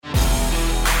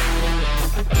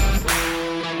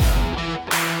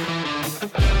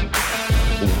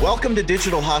Welcome to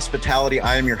Digital Hospitality.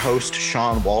 I am your host,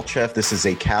 Sean Walchef. This is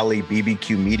a Cali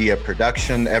BBQ Media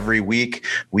production. Every week,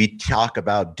 we talk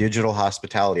about digital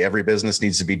hospitality. Every business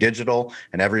needs to be digital,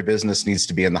 and every business needs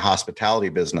to be in the hospitality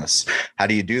business. How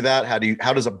do you do that?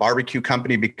 How does a barbecue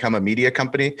company become a media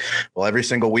company? Well, every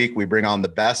single week, we bring on the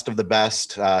best of the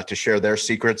best to share their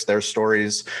secrets, their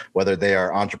stories, whether they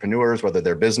are entrepreneurs, whether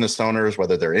they're business owners,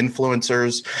 whether they're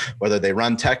influencers, whether they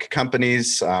run tech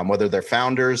companies, whether they're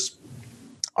founders.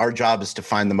 Our job is to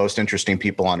find the most interesting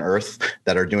people on earth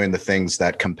that are doing the things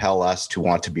that compel us to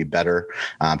want to be better,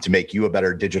 to make you a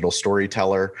better digital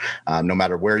storyteller. No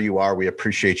matter where you are, we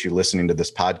appreciate you listening to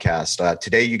this podcast.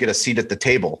 Today, you get a seat at the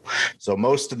table. So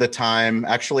most of the time,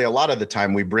 actually a lot of the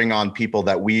time, we bring on people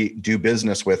that we do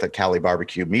business with at Cali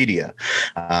Barbecue Media.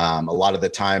 A lot of the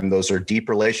time, those are deep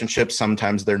relationships.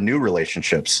 Sometimes they're new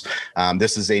relationships.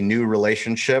 This is a new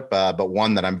relationship, but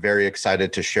one that I'm very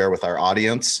excited to share with our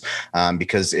audience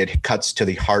because it cuts to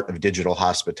the heart of digital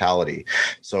hospitality.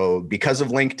 So because of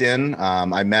LinkedIn,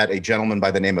 I met a gentleman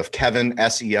by the name of Kevin,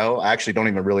 SEO. I actually don't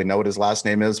even really know what his last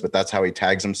name is, but that's how he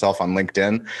tags himself on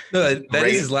LinkedIn. No, that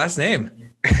is his last name.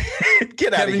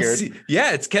 Get out of here.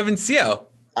 Yeah, it's Kevin CEO.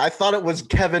 I thought it was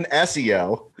Kevin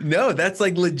SEO. No, that's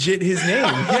like legit his name.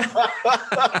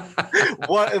 Yeah.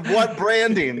 What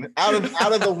branding? Out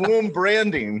of the womb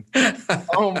branding.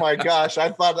 Oh my gosh. I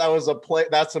thought that was a play.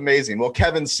 That's amazing. Well,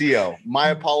 Kevin CEO, my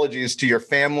apologies to your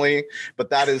family, but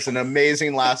that is an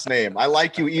amazing last name. I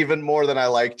like you even more than I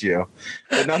liked you.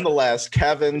 But nonetheless,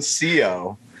 Kevin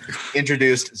CEO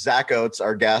introduced Zack Oates,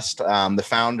 our guest, the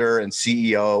founder and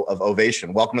CEO of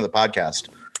Ovation. Welcome to the podcast.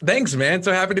 Thanks, man.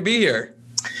 So happy to be here.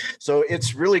 So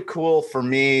it's really cool for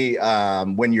me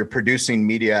when you're producing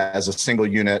media as a single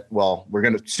unit. Well, we're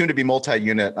going to soon to be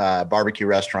multi-unit barbecue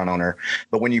restaurant owner.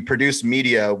 But when you produce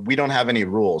media, we don't have any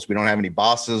rules. We don't have any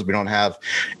bosses. We don't have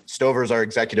Stover's our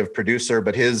executive producer,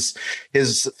 but his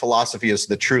philosophy is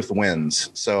the truth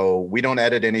wins. So we don't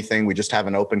edit anything. We just have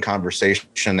an open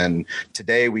conversation. And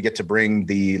today we get to bring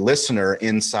the listener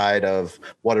inside of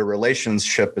what a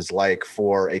relationship is like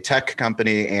for a tech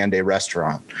company and a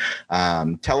restaurant.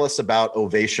 Tell us about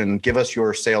Ovation. Give us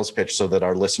your sales pitch so that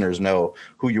our listeners know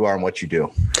who you are and what you do.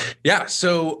 Yeah.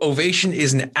 So Ovation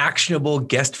is an actionable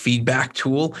guest feedback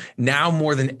tool. Now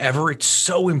more than ever, it's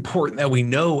so important that we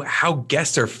know how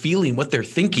guests are feeling, what they're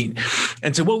thinking.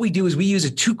 And so what we do is we use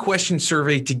a 2-question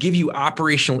survey to give you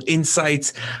operational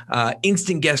insights,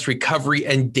 instant guest recovery,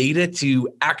 and data to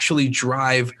actually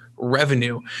drive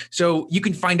revenue. So you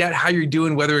can find out how you're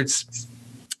doing, whether it's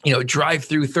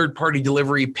drive-through, third-party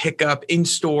delivery, pickup,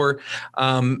 in-store,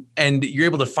 and you're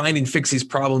able to find and fix these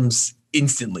problems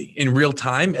instantly in real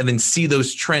time, and then see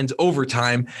those trends over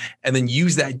time, and then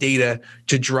use that data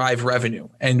to drive revenue.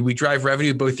 And we drive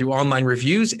revenue both through online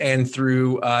reviews and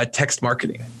through text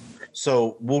marketing.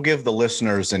 So we'll give the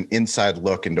listeners an inside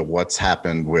look into what's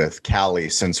happened with Cali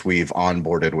since we've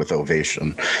onboarded with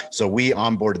Ovation. So we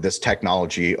onboarded this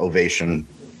technology, Ovation,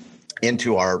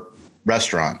 into our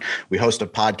restaurant. We host a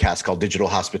podcast called Digital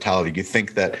Hospitality. You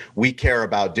think that we care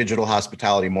about digital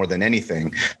hospitality more than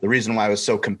anything. The reason why I was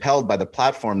so compelled by the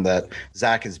platform that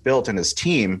Zack has built and his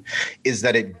team is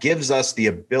that it gives us the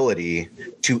ability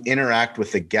to interact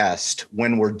with the guest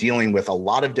when we're dealing with a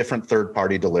lot of different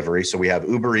third-party delivery. So we have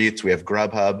Uber Eats, we have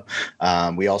Grubhub,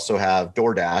 we also have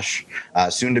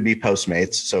DoorDash, soon to be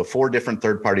Postmates. So 4 different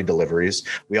third-party deliveries.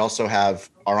 We also have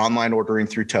our online ordering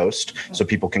through Toast, so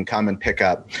people can come and pick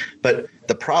up. But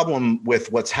the problem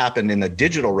with what's happened in a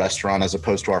digital restaurant as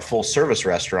opposed to our full service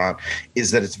restaurant is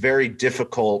that it's very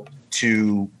difficult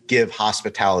to give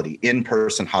hospitality,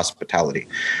 in-person hospitality.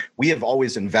 We have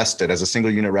always invested as a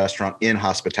single unit restaurant in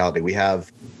hospitality. We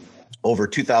have over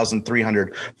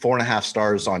 2,300 4.5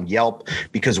 stars on Yelp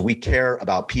because we care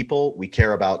about people. We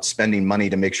care about spending money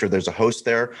to make sure there's a host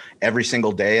there every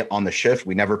single day on the shift.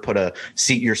 We never put a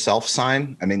seat yourself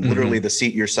sign. I mean, literally the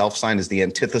seat yourself sign is the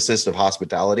antithesis of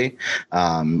hospitality.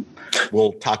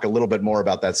 We'll talk a little bit more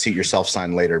about that seat yourself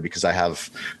sign later because I have,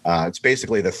 it's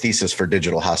basically the thesis for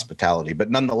digital hospitality.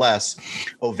 But nonetheless,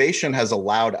 Ovation has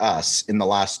allowed us in the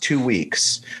last 2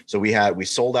 weeks. So we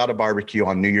sold out a barbecue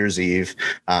on New Year's Eve.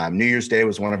 New Year's Day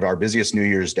was one of our busiest New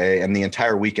Year's Day, and the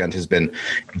entire weekend has been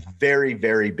very,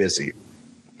 very busy.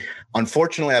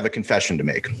 Unfortunately, I have a confession to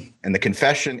make. And the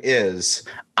confession is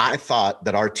I thought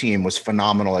that our team was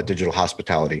phenomenal at digital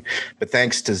hospitality. But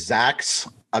thanks to Zack's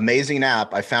amazing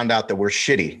app, I found out that we're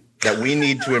shitty, that we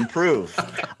need to improve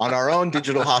on our own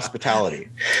digital hospitality.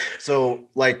 So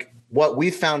what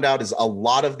we found out is a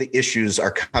lot of the issues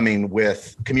are coming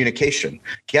with communication.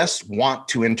 Guests want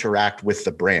to interact with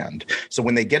the brand. So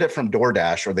when they get it from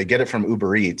DoorDash or they get it from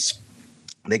Uber Eats,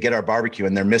 they get our barbecue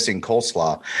and they're missing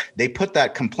coleslaw. They put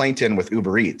that complaint in with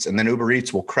Uber Eats, and then Uber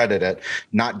Eats will credit it,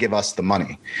 not give us the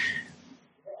money.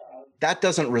 That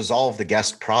doesn't resolve the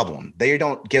guest problem. They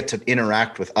don't get to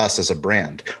interact with us as a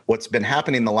brand. What's been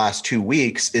happening the last 2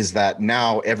 weeks is that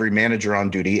now every manager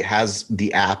on duty has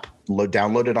the app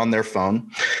downloaded on their phone.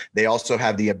 They also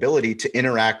have the ability to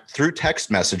interact through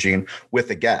text messaging with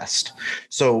a guest.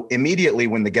 So immediately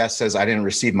when the guest says, I didn't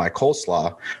receive my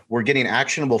coleslaw, we're getting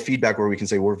actionable feedback where we can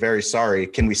say, we're very sorry.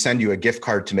 Can we send you a gift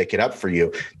card to make it up for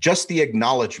you? Just the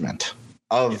acknowledgement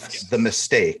of the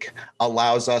mistake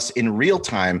allows us in real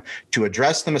time to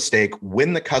address the mistake,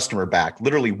 win the customer back,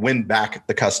 literally win back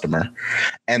the customer,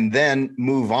 and then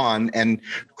move on and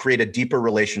create a deeper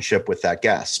relationship with that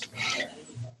guest.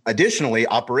 Additionally,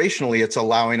 operationally, it's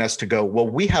allowing us to go, well,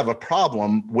 we have a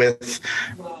problem with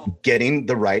getting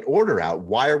the right order out.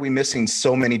 Why are we missing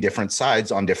so many different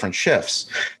sides on different shifts?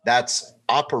 That's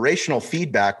operational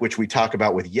feedback, which we talk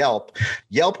about with Yelp.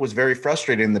 Yelp was very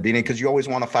frustrated in the beginning because you always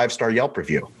want a 5-star Yelp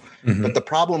review. Mm-hmm. But the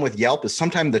problem with Yelp is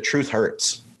sometimes the truth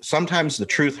hurts. Sometimes the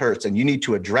truth hurts, and you need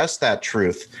to address that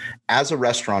truth as a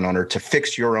restaurant owner to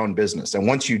fix your own business. And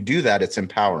once you do that, it's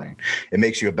empowering. It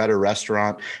makes you a better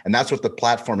restaurant. And that's what the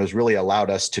platform has really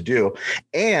allowed us to do.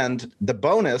 And the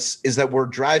bonus is that we're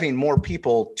driving more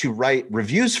people to write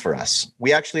reviews for us.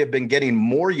 We actually have been getting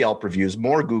more Yelp reviews,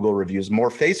 more Google reviews, more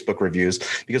Facebook reviews,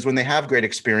 because when they have great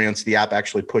experience, the app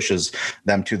actually pushes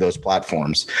them to those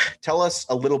platforms. Tell us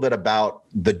a little bit about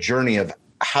the journey of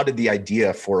how did the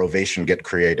idea for Ovation get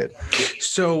created?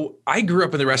 So I grew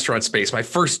up in the restaurant space. My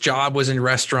first job was in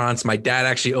restaurants. My dad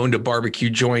actually owned a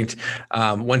barbecue joint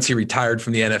once he retired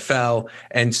from the NFL.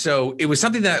 And so it was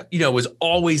something that, was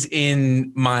always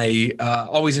in my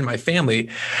family.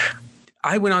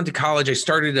 I went on to college. I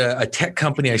started a tech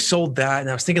company. I sold that. And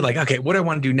I was thinking like, okay, what do I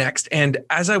want to do next? And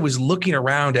as I was looking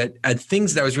around at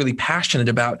things that I was really passionate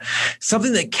about,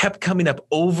 something that kept coming up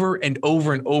over and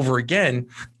over and over again,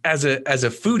 as a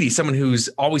foodie, someone who's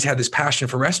always had this passion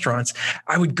for restaurants,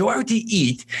 I would go out to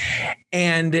eat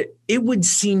and it would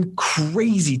seem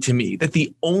crazy to me that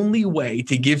the only way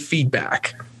to give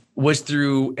feedback was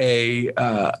through a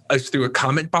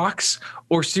comment box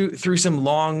or through some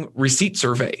long receipt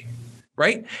survey.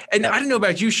 Right. And I don't know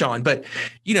about you, Sean, but,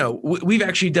 we've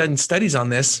actually done studies on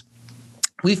this.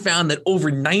 We found that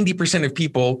over 90% of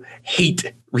people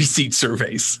hate receipt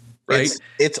surveys. Right.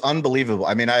 It's unbelievable.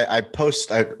 I mean, I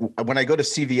post when I go to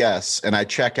CVS and I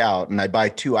check out and I buy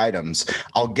 2 items,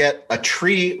 I'll get a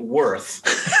tree worth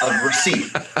of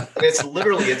receipt. And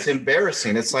it's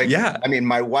embarrassing. It's like, I mean,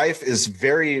 my wife is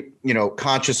very,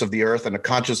 conscious of the earth and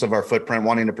conscious of our footprint,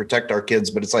 wanting to protect our kids.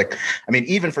 But it's like, I mean,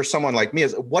 even for someone like me,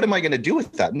 what am I going to do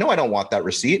with that? No, I don't want that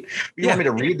receipt. You want me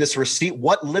to read this receipt?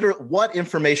 What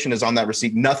information is on that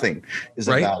receipt? Nothing is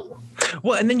of value.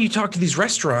 Well, and then you talk to these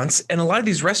restaurants, and a lot of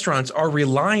these restaurants are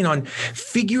relying on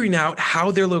figuring out how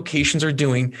their locations are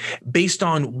doing based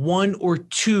on 1 or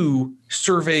 2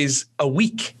 surveys a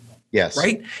week. Yes.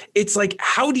 Right. It's like,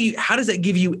 how does that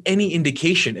give you any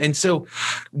indication? And so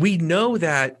we know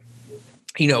that,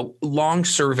 long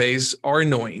surveys are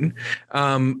annoying.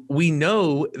 We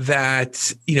know that,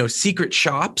 secret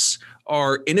shops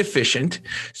are inefficient.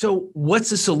 So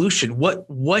what's the solution?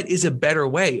 What is a better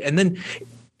way? And then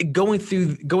going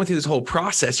through this whole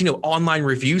process, online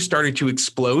reviews started to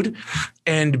explode,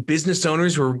 and business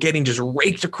owners were getting just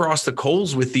raked across the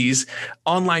coals with these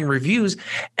online reviews.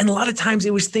 And a lot of times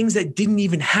it was things that didn't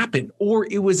even happen, or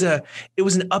it was an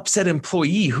upset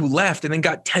employee who left and then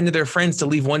got 10 of their friends to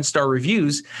leave 1-star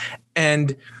reviews.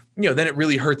 And then it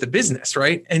really hurt the business,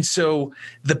 right? And so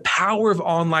the power of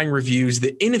online reviews,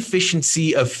 the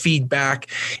inefficiency of feedback,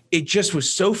 it just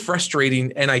was so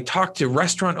frustrating. And I talked to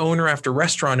restaurant owner after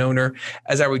restaurant owner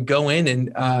as I would go in,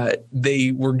 and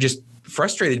they were just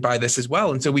frustrated by this as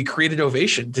well. And so we created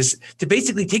Ovation to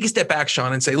basically take a step back,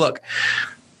 Sean, and say, look,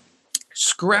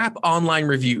 scrap online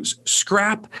reviews,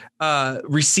 scrap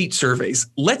receipt surveys.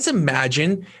 Let's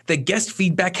imagine that guest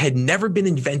feedback had never been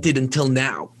invented until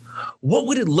now. What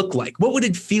would it look like? What would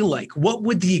it feel like? What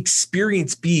would the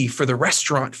experience be for the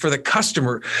restaurant, for the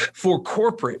customer, for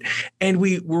corporate? And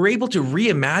we were able to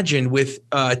reimagine with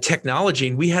technology.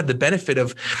 And we had the benefit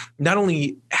of not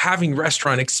only having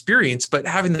restaurant experience, but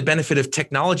having the benefit of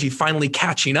technology finally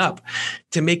catching up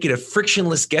to make it a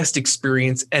frictionless guest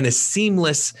experience and a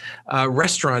seamless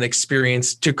restaurant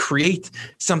experience to create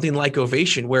something like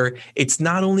Ovation, where it's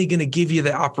not only going to give you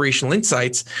the operational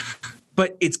insights,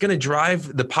 but it's going to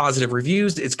drive the positive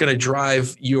reviews. It's going to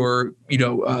drive your,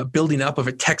 building up of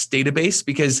a text database,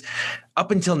 because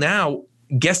up until now,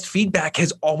 guest feedback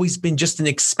has always been just an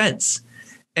expense.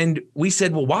 And we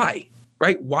said, well, why?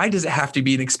 right? Why does it have to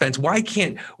be an expense? Why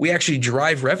can't we actually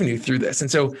drive revenue through this?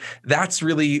 And so that's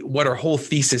really what our whole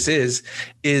thesis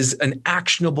is an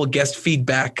actionable guest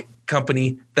feedback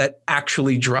company that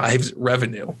actually drives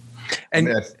revenue. And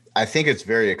I think it's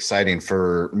very exciting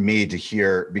for me to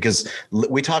hear, because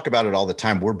we talk about it all the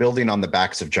time. We're building on the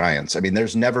backs of giants. I mean,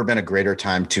 there's never been a greater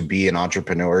time to be an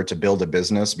entrepreneur, to build a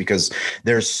business, because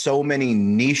there's so many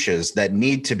niches that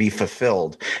need to be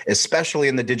fulfilled, especially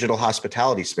in the digital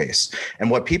hospitality space. And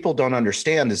what people don't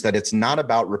understand is that it's not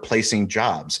about replacing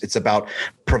jobs. It's about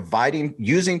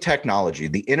using technology,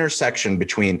 the intersection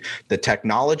between the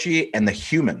technology and the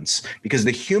humans, because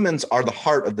the humans are the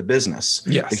heart of the business.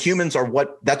 Yes. The humans are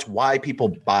that's why people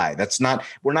buy.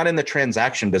 We're not in the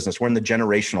transaction business. We're in the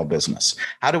generational business.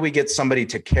 How do we get somebody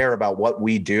to care about what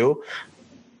we do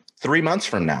 3 months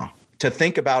from now? To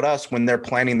think about us when they're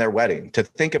planning their wedding, to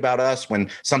think about us when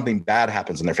something bad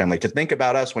happens in their family, to think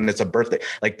about us when it's a birthday.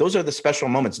 Like, those are the special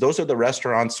moments. Those are the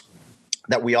restaurants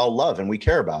that we all love and we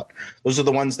care about. Those are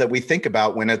the ones that we think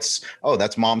about when it's, oh,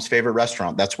 that's mom's favorite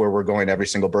restaurant. That's where we're going every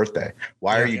single birthday.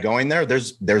 Why are you going there?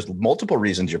 There's multiple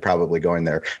reasons you're probably going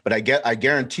there, but I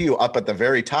guarantee you, up at the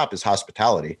very top is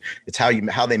hospitality. It's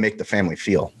how they make the family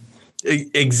feel.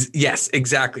 Yes,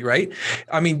 exactly. Right.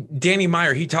 I mean, Danny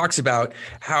Meyer, he talks about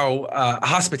how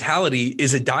hospitality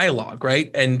is a dialogue, right?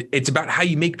 And it's about how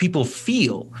you make people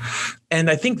feel.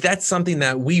 And I think that's something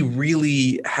that we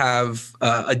really have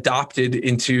adopted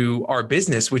into our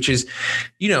business, which is,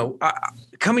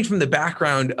 coming from the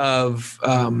background of,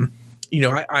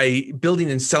 I building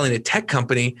and selling a tech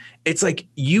company. It's like,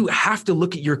 you have to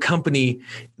look at your company,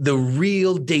 the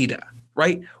real data,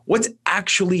 right? What's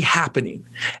actually happening?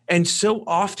 And so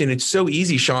often it's so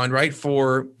easy, Sean, right,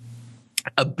 for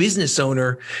a business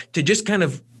owner to just kind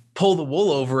of pull the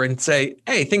wool over and say,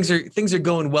 hey, things are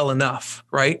going well enough,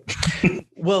 right?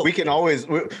 Well, we can always,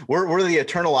 we're the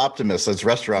eternal optimists as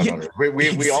restaurant owners.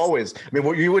 We always, you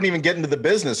wouldn't even get into the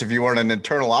business if you weren't an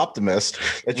eternal optimist,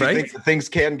 that you think that things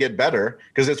can get better,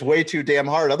 because it's way too damn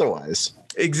hard otherwise.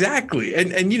 Exactly.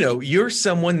 And you're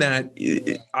someone that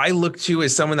I look to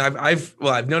as someone that I've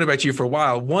known about you for a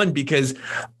while. One, because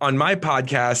on my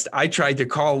podcast, I tried to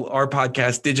call our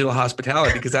podcast Digital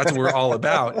Hospitality, because that's what we're all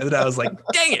about. And then I was like,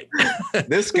 dang it.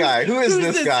 This guy, who's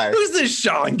this guy? Who's this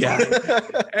Sean guy?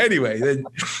 Anyway,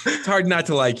 it's hard not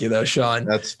to like you though, Sean.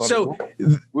 That's funny. So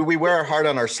we wear our heart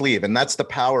on our sleeve, and that's the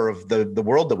power of the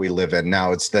world that we live in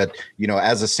now. It's that,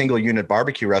 as a single unit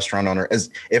barbecue restaurant owner, as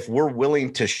if we're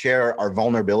willing to share our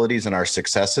vulnerabilities and our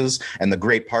successes and the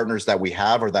great partners that we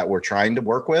have or that we're trying to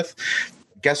work with,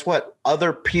 guess what?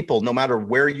 Other people, no matter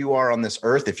where you are on this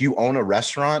earth, if you own a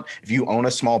restaurant, if you own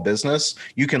a small business,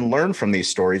 you can learn from these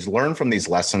stories, learn from these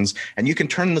lessons, and you can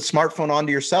turn the smartphone on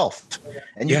to yourself,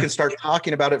 and you can start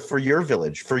talking about it for your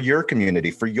village, for your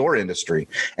community, for your industry,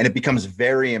 and it becomes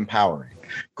very empowering.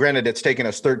 Granted, it's taken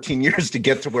us 13 years to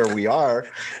get to where we are.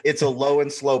 It's a low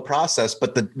and slow process,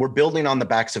 but we're building on the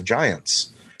backs of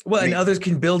giants. Well, and others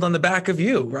can build on the back of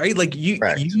you, right? Like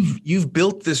you've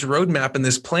built this roadmap and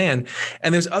this plan,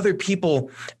 and there's other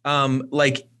people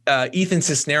like Ethan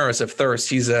Cisneros of Thirst.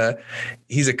 He's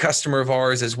a customer of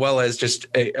ours, as well as just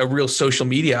a real social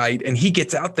mediaite, and he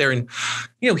gets out there and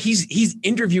he's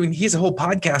interviewing. He has a whole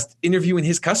podcast interviewing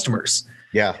his customers.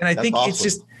 Yeah, and I think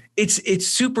awesome. it's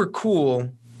super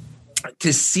cool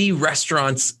to see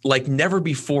restaurants like never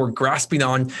before grasping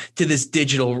on to this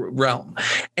digital realm.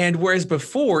 And whereas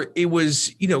before it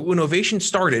was, when Ovation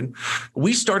started,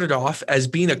 we started off as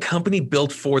being a company built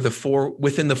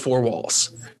within the four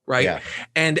walls. Right. Yeah.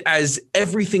 And as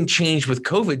everything changed with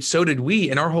COVID, so did we.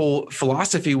 And our whole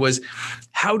philosophy was,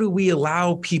 how do we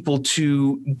allow people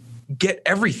to get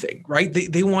everything, right?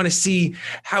 They want to see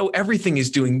how everything is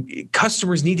doing.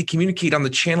 Customers need to communicate on the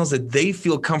channels that they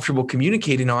feel comfortable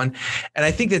communicating on. And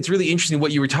I think that's really interesting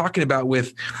what you were talking about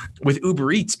with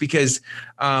Uber Eats, because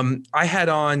I had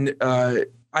on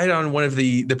one of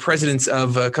the presidents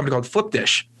of a company called Flip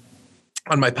Dish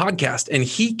on my podcast, and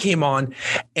he came on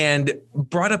and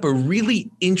brought up a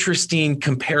really interesting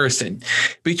comparison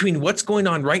between what's going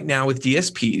on right now with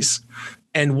DSPs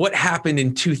and what happened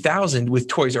in 2000 with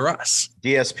Toys R Us.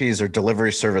 DSPs are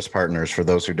delivery service partners, for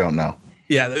those who don't know.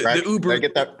 Yeah, the Uber.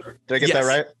 Did I get that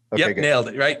right? Okay, yep, good. Nailed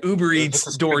it, right? Uber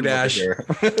Eats,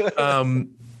 DoorDash.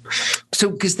 So,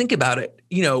 because think about it,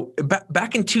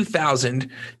 back in 2000,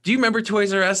 do you remember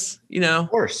Toys R Us? Of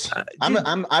course.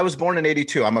 I was born in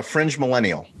 82. I'm a fringe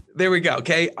millennial. There we go.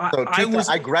 Okay.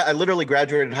 I literally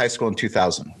graduated high school in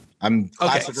 2000. I'm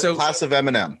class of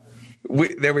M&M.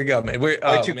 There we go, man.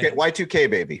 Y2K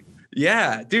baby.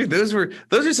 Yeah, dude, those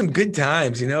are some good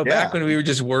times, back when we were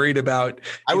just worried about,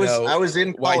 I was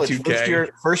in college,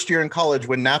 Y2K. first year in college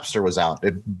when Napster was out.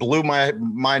 It blew my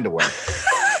mind away.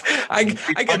 I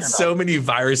got so many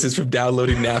viruses from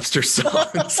downloading Napster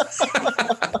songs.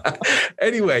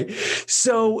 Anyway,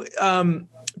 so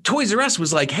Toys R Us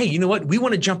was like, hey, you know what? We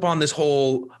want to jump on this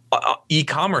whole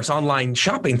e-commerce online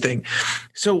shopping thing.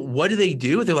 So what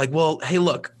do? They're like, well, hey,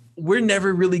 look, we're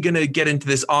never really going to get into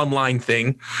this online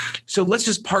thing. So let's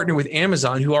just partner with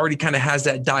Amazon, who already kind of has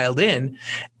that dialed in,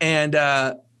 and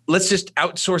let's just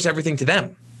outsource everything to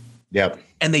them. Yep.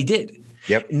 And they did.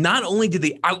 Yep. Not only did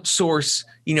they outsource,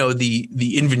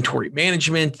 the inventory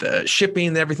management, the shipping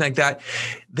and everything like that,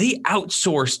 they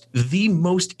outsourced the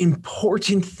most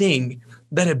important thing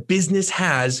that a business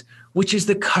has, which is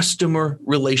the customer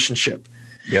relationship.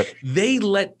 Yep. They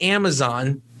let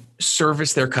Amazon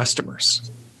service their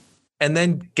customers. And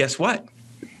then guess what?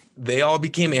 They all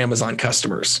became Amazon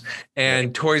customers.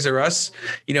 And Toys R Us,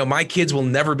 my kids will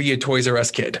never be a Toys R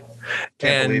Us kid.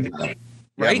 Can't believe that.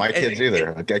 Right? Yeah, my kids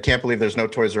either. I can't believe there's no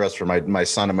Toys R Us for my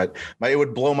son and my it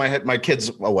would blow my kids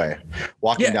away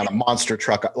walking down a monster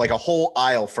truck, like a whole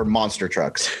aisle for monster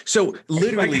trucks. So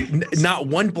literally not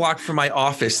one block from my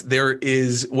office, there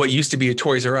is what used to be a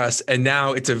Toys R Us, and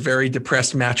now it's a very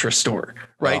depressed mattress store,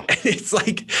 right? Oh, it's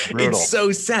like, brutal. It's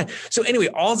so sad. So anyway,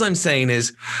 all I'm saying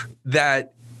is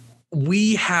that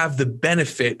we have the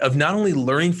benefit of not only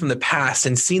learning from the past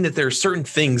and seeing that there are certain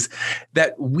things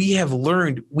that we have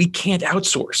learned we can't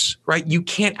outsource, right? You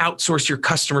can't outsource your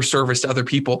customer service to other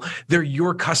people. They're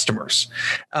your customers.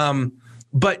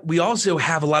 But we also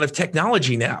have a lot of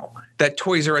technology now that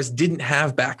Toys R Us didn't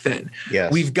have back then.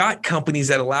 Yes. We've got companies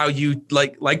that allow you,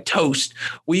 like Toast,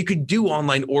 where you could do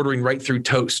online ordering right through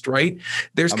Toast, right?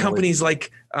 There's companies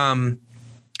like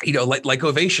like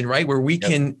Ovation, right? Where we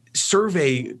can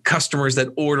survey customers that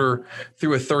order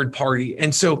through a third party.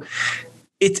 And so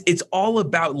it's all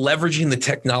about leveraging the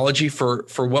technology for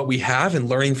what we have and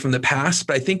learning from the past.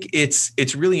 But I think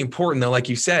it's really important, though, like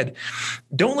you said,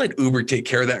 don't let Uber take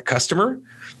care of that customer.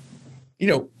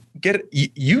 You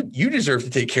deserve to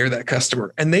take care of that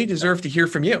customer, and they deserve to hear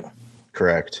from you.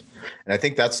 Correct. And I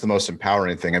think that's the most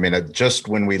empowering thing. I mean, just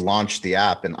when we launched the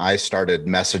app and I started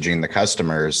messaging the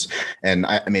customers, and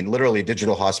I mean, literally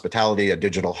digital hospitality, a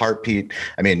digital heartbeat.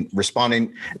 I mean,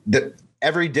 responding.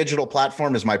 Every digital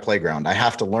platform is my playground. I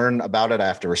have to learn about it. I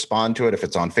have to respond to it. If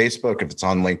it's on Facebook, if it's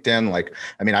on LinkedIn,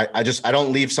 I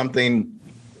don't leave something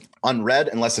unread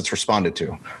unless it's responded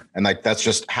to. And that's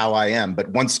just how I am. But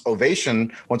once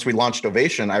we launched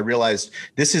Ovation, I realized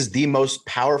this is the most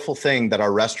powerful thing that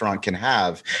our restaurant can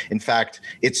have. In fact,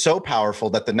 it's so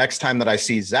powerful that the next time that I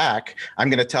see Zack,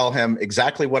 I'm going to tell him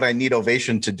exactly what I need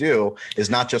Ovation to do is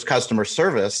not just customer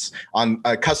service on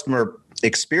a customer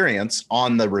experience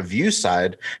on the review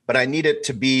side, but I need it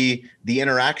to be the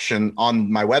interaction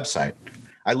on my website.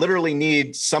 I literally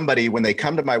need somebody when they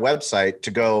come to my website to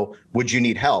go, would you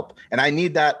need help? And I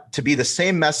need that to be the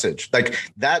same message. Like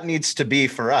that needs to be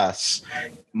for us,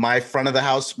 my front of the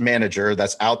house manager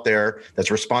that's out there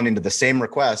that's responding to the same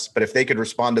request. But if they could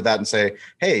respond to that and say,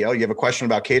 hey, you have a question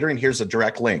about catering, here's a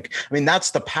direct link. I mean,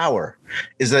 that's the power,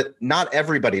 is that not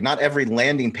every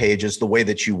landing page is the way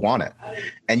that you want it.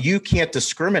 And you can't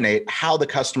discriminate how the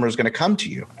customer is going to come to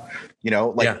you.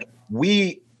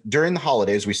 During the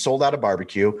holidays, we sold out a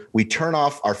barbecue. We turn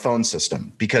off our phone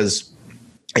system because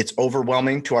it's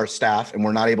overwhelming to our staff and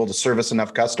we're not able to service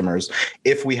enough customers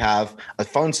if we have a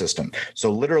phone system.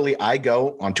 So literally I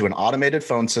go onto an automated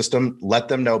phone system, let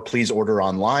them know, please order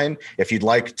online. If you'd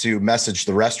like to message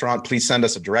the restaurant, please send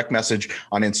us a direct message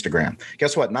on Instagram.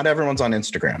 Guess what? Not everyone's on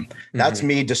Instagram. That's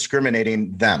me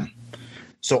discriminating them.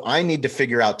 So I need to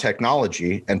figure out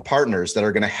technology and partners that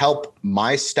are going to help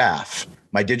my staff,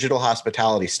 my digital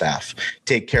hospitality staff,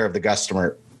 take care of the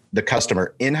customer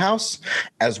in-house,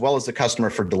 as well as the customer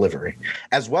for delivery,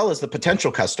 as well as the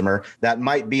potential customer that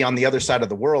might be on the other side of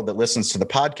the world that listens to the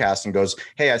podcast and goes,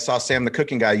 hey, I saw Sam the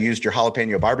cooking guy used your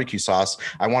jalapeno barbecue sauce.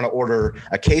 I want to order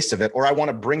a case of it, or I want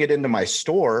to bring it into my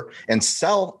store and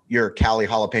sell your Cali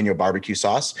jalapeno barbecue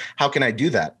sauce. How can I do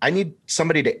that? I need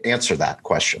somebody to answer that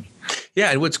question.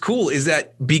 Yeah. And what's cool is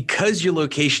that because your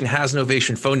location has an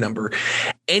Ovation phone number,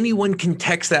 anyone can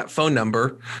text that phone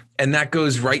number and that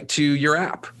goes right to your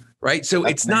app. Right. So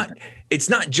it's not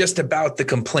just about the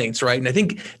complaints. Right. And I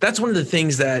think that's one of the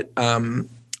things that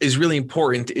is really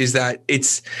important is that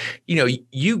it's,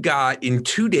 you got in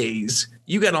 2 days,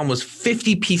 you got almost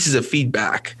 50 pieces of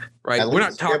feedback. Right. We're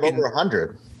not talking over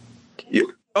 100.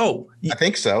 Oh, I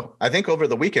think so. I think over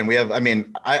the weekend we have,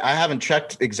 I haven't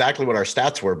checked exactly what our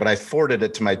stats were, but I forwarded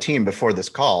it to my team before this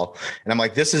call. And I'm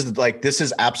like, this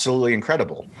is absolutely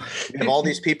incredible. We have all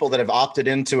these people that have opted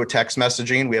into a text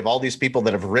messaging. We have all these people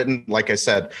that have written, like I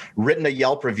said, written a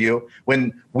Yelp review.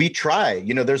 When we try,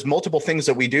 there's multiple things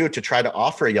that we do to try to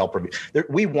offer a Yelp review.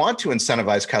 We want to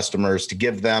incentivize customers to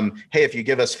give them, hey, if you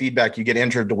give us feedback, you get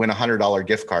entered to win a $100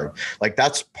 gift card. Like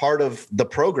that's part of the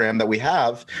program that we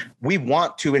have. We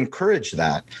want to encourage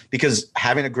that because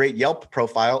having a great Yelp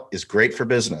profile is great for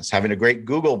business. Having a great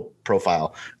Google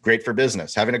profile, great for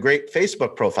business. Having a great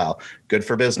Facebook profile, good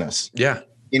for business. Yeah.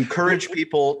 Encourage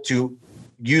people to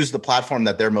use the platform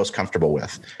that they're most comfortable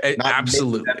with.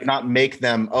 Absolutely. Not make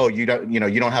them, you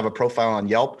don't have a profile on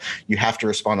Yelp, you have to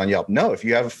respond on Yelp. No, if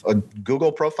you have a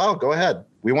Google profile, go ahead.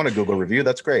 We want a Google review.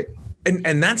 That's great.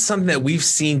 And that's something that we've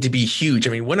seen to be huge.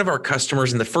 I mean, one of our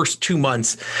customers in the first 2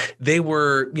 months, they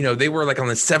were like on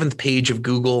the 7th page of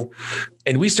Google,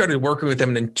 and we started working with them.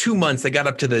 And in 2 months, they got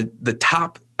up to the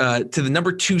top, to the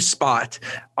number 2 spot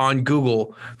on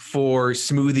Google for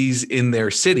smoothies in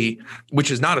their city, which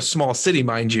is not a small city,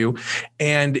 mind you.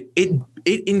 And it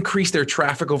increased their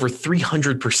traffic over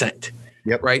 300%.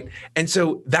 Yep. Right. And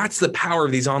so that's the power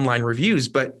of these online reviews.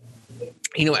 But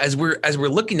as we're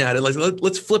looking at it,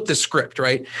 let's flip the script,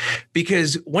 right?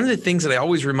 Because one of the things that I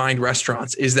always remind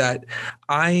restaurants is that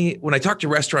when I talk to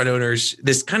restaurant owners,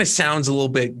 this kind of sounds a little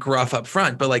bit gruff up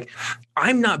front, but like,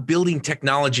 I'm not building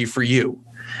technology for you.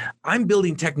 I'm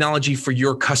building technology for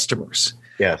your customers.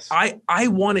 Yes. I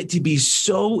want it to be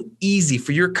so easy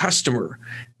for your customer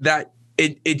that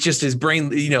it just is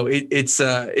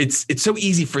it's so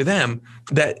easy for them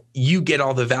that you get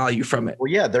all the value from it.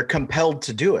 Well, yeah, they're compelled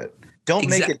to do it. Don't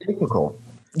make it difficult.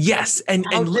 Yes. And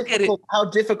look at it. How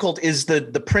difficult is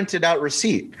the printed out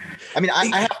receipt? I mean, I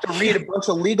have to read a bunch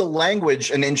of legal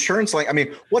language and insurance language. I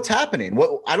mean, what's happening?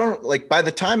 By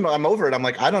the time I'm over it, I'm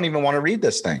like, I don't even want to read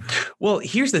this thing. Well,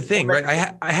 here's the thing,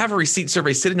 right? I have a receipt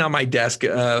survey sitting on my desk,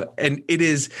 and it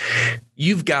is,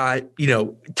 you've got,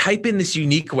 type in this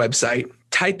unique website,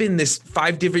 type in this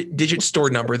 5-digit store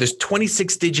number, this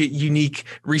 26-digit unique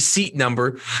receipt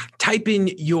number, type in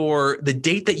the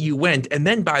date that you went. And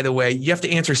then, by the way, you have to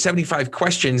answer 75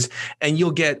 questions and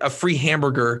you'll get a free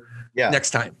hamburger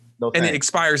next time. And it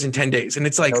expires in 10 days. And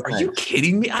it's like, are you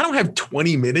kidding me? I don't have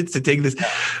 20 minutes to take this.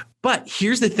 Yeah. But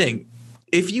here's the thing.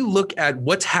 If you look at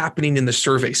what's happening in the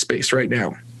survey space right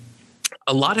now,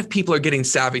 a lot of people are getting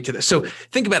savvy to this. So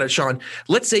think about it, Sean.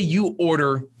 Let's say you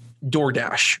order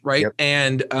DoorDash, right? Yep.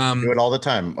 And do it all the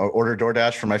time. I order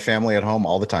DoorDash for my family at home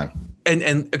all the time. And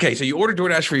okay, so you order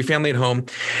DoorDash for your family at home,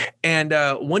 and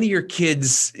one of your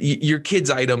kids'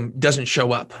 item doesn't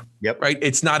show up. Yep. Right?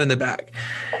 It's not in the bag.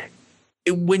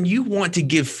 When you want to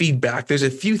give feedback, there's a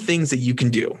few things that you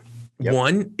can do. Yep.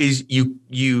 One is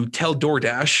you tell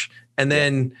DoorDash, and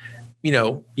then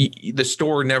the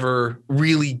store never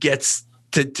really gets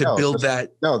to build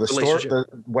that. No, the store.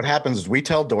 What happens is we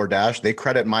tell DoorDash, they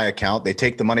credit my account, they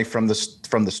take the money from the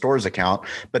store's account,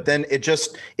 but then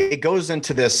it goes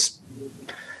into this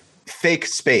fake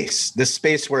space, this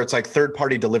space where it's like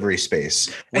third-party delivery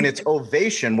space. When it's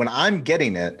Ovation, when I'm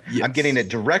getting it, yes. I'm getting it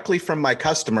directly from my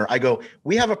customer. I go,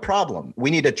 we have a problem. We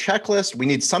need a checklist. We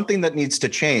need something that needs to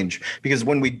change. Because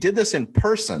when we did this in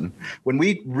person, when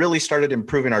we really started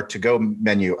improving our to-go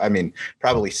menu,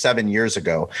 probably 7 years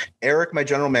ago, Eric, my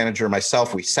general manager,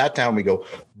 myself, we sat down, we go,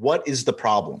 what is the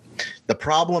problem? The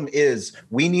problem is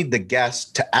we need the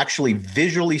guest to actually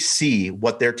visually see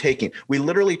what they're taking. We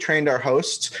literally trained our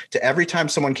hosts to every time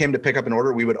someone came to pick up an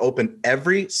order, we would open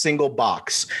every single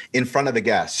box in front of the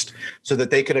guest so that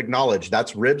they could acknowledge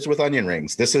that's ribs with onion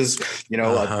rings. This is,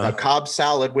 a Cobb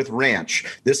salad with ranch.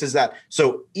 This is that.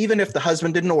 So even if the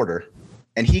husband didn't order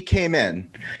and he came in,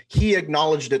 he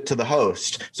acknowledged it to the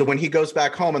host. So when he goes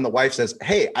back home and the wife says,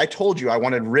 hey, I told you I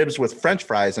wanted ribs with French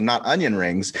fries and not onion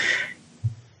rings.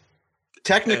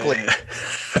 Technically,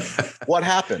 what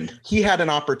happened? He had an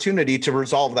opportunity to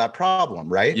resolve that problem,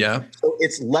 right? Yeah. So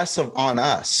it's less on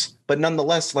us, but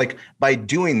nonetheless, by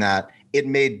doing that, it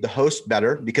made the host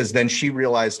better because then she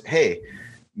realized, hey,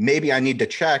 maybe I need to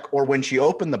check. Or when she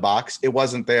opened the box, it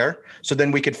wasn't there. So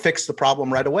then we could fix the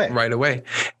problem right away. Right away.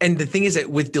 And the thing is that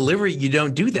with delivery, you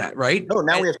don't do that, right? No,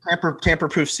 now we have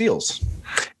tamper-proof seals.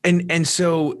 And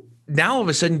so now all of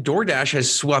a sudden DoorDash has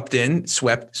swept in.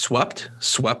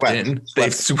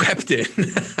 They've swept in.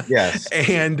 Yes.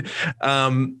 And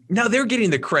now they're getting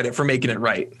the credit for making it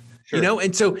right.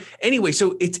 And so anyway,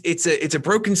 so it's a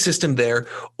broken system there.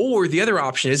 Or the other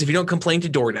option is if you don't complain to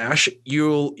DoorDash,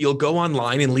 you'll go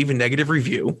online and leave a negative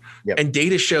review. Yep. And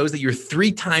data shows that you're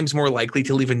 3 times more likely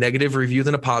to leave a negative review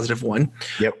than a positive one.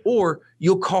 Yep. Or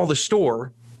you'll call the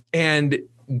store and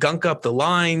gunk up the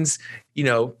lines.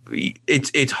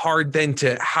 It's hard then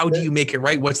to, how do you make it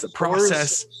right? What's the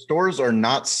process? Stores are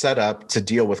not set up to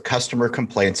deal with customer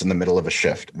complaints in the middle of a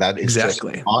shift. That is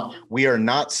exactly. We are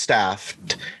not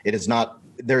staffed. It is not.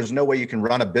 There's no way you can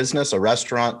run a business, a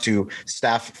restaurant, to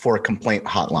staff for a complaint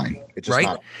hotline. It's just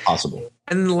not possible.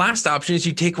 And the last option is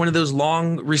you take one of those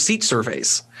long receipt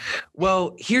surveys.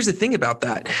 Well, here's the thing about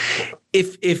that.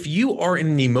 If you are in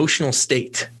an emotional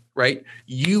state, right,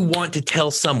 you want to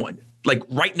tell someone, like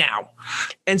right now.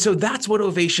 And so that's what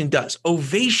Ovation does.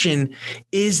 Ovation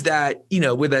is that,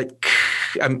 with that,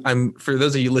 I'm for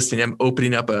those of you listening, I'm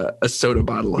opening up a soda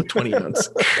bottle of 20 ounce.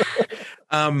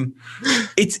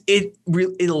 It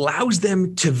allows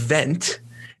them to vent.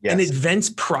 Yes. And it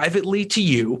vents privately to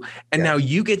you. And now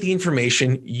you get the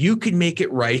information. You can make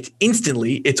it right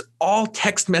instantly. It's all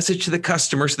text message to the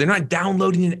customer. So they're not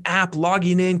downloading an app,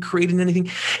 logging in, creating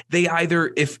anything. They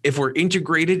either, if we're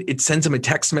integrated, it sends them a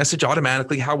text message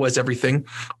automatically. How was everything?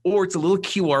 Or it's a little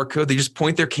QR code. They just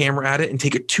point their camera at it and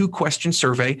take a 2-question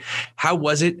survey. How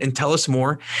was it? And tell us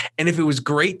more. And if it was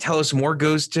great, tell us more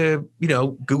goes to,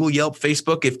 Google, Yelp,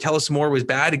 Facebook. If tell us more was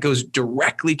bad, it goes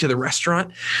directly to the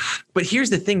restaurant. But here's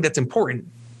the thing that's important.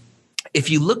 If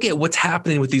you look at what's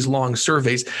happening with these long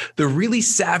surveys, the really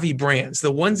savvy brands,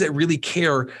 the ones that really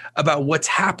care about what's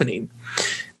happening,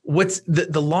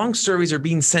 the long surveys are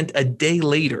being sent a day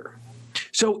later.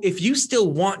 So if you still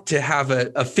want to have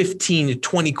a 15 to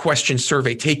 20 question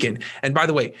survey taken, and by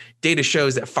the way, data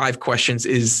shows that 5 questions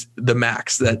is the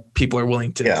max that people are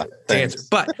willing to answer.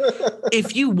 But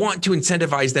if you want to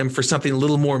incentivize them for something a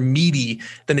little more meaty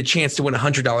than a chance to win a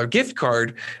 $100 gift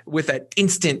card with that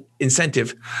instant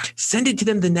incentive, send it to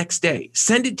them the next day.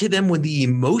 Send it to them when the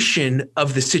emotion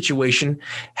of the situation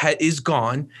is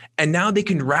gone, and now they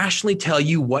can rationally tell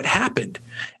you what happened.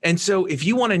 And so if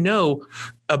you want to know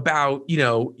about,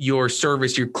 your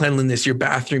service, your cleanliness, your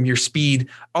bathroom, your speed,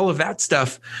 all of that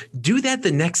stuff, do that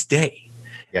the next day.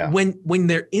 Yeah. When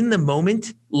they're in the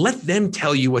moment, let them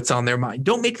tell you what's on their mind.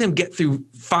 Don't make them get through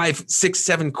 5, 6,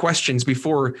 7 questions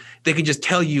before they can just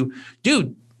tell you,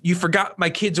 dude, you forgot my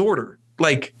kid's order.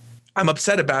 Like, I'm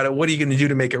upset about it. What are you going to do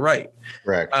to make it right?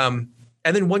 Correct. And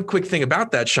then one quick thing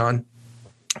about that, Sean,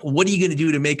 what are you going to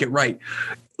do to make it right?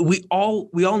 We all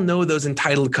know those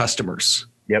entitled customers.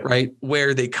 Yep. Right.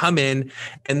 Where they come in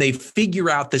and they figure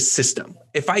out the system.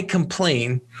 If I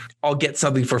complain, I'll get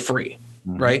something for free.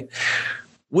 Mm-hmm. Right.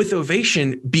 With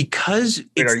Ovation, because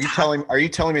are you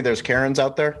telling me there's Karens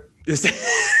out there?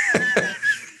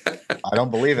 I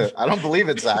don't believe it. I don't believe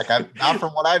it, Zach. Not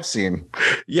from what I've seen.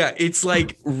 Yeah. It's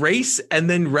like race and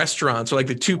then restaurants are like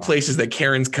the 2 places that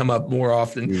Karens come up more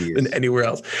often than anywhere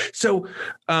else. So,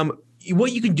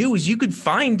 what you can do is you could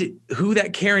find who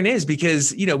that Karen is,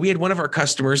 because, we had one of our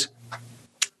customers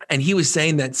and he was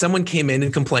saying that someone came in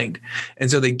and complained.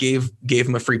 And so they gave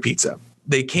him a free pizza.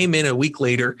 They came in a week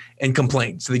later and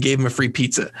complained. So they gave him a free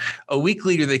pizza. A week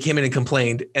later, they came in and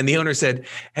complained. And the owner said,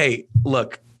 hey,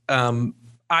 look,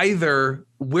 either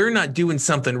we're not doing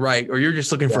something right or you're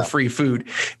just looking for free food,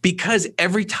 because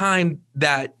every time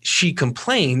that she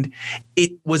complained,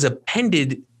 it was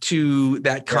appended to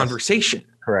that conversation.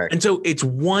 Correct. And so it's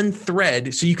one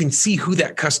thread, so you can see who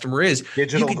that customer is.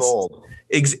 Digital gold.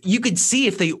 You could see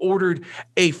if they ordered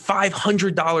a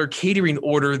 $500 catering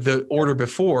order the order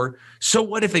before. So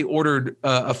what if they ordered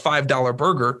a $5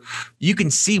 burger? You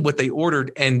can see what they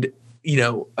ordered and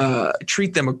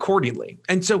treat them accordingly.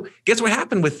 And so guess what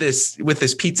happened with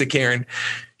this pizza Karen?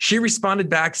 She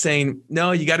responded back saying,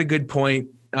 no, you got a good point.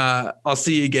 I'll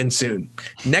see you again soon.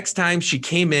 Next time she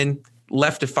came in,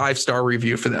 left a 5-star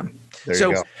review for them.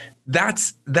 So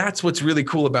that's what's really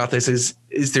cool about this is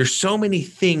there's so many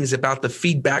things about the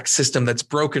feedback system that's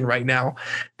broken right now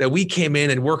that we came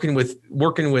in and working with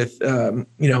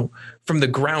from the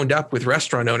ground up with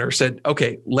restaurant owners said,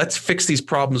 okay, let's fix these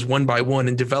problems one by one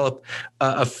and develop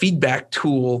a feedback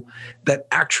tool that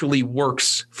actually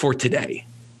works for today.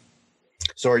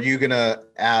 So are you going to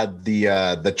add the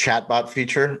chatbot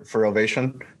feature for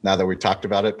Ovation now that we talked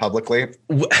about it publicly?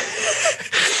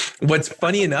 What's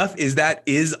funny enough is that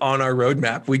is on our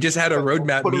roadmap. We just had a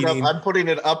roadmap meeting. I'm putting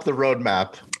it up the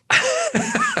roadmap.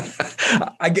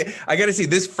 I got to see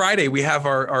this Friday. We have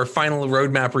our final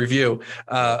roadmap review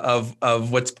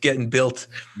of what's getting built.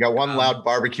 You got one loud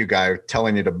barbecue guy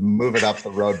telling you to move it up the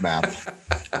roadmap.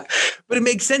 But it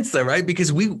makes sense though, right?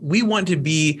 Because we want to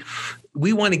be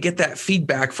we want to get that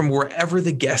feedback from wherever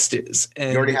the guest is.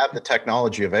 And you already have the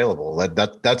technology available.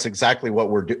 That's exactly what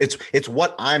we're doing. It's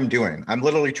what I'm doing. I'm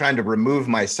literally trying to remove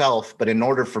myself, but in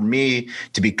order for me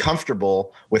to be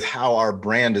comfortable with how our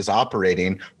brand is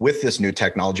operating with this new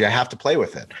technology, I have to play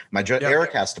with it.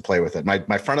 Eric has to play with it.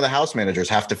 My front of the house managers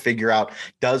have to figure out,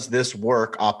 does this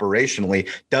work operationally?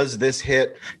 Does this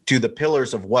hit to the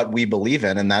pillars of what we believe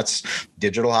in? And that's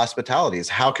digital hospitality. Is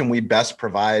how can we best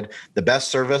provide the best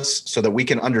service so that we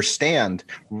can understand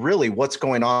really what's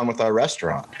going on with our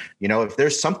restaurant? If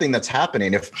there's something that's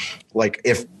happening, if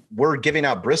we're giving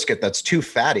out brisket that's too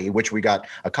fatty, which we got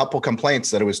a couple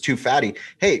complaints that it was too fatty.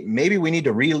 Hey, maybe we need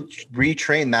to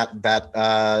retrain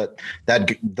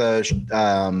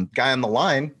the guy on the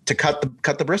line to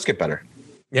cut the brisket better.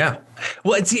 Yeah.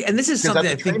 Well, and this is something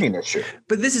I think, issue.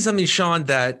 But this is something, Sean,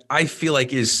 that I feel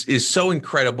like is so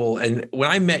incredible. And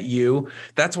when I met you,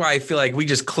 that's why I feel like we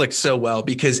just clicked so well,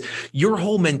 because your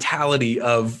whole mentality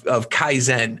of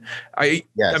Kaizen,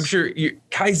 I'm sure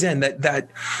Kaizen, that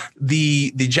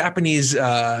the Japanese,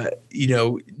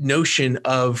 notion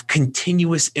of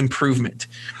continuous improvement,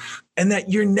 and that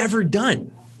you're never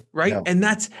done. Right. No. And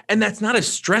that's not a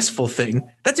stressful thing.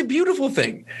 That's a beautiful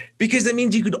thing, because that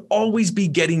means you could always be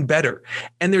getting better,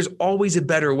 and there's always a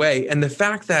better way. And the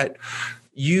fact that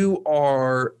you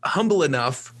are humble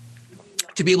enough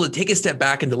to be able to take a step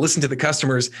back and to listen to the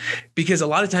customers, because a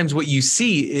lot of times what you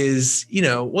see is,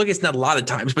 well, I guess not a lot of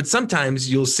times, but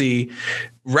sometimes you'll see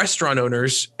restaurant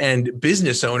owners and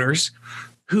business owners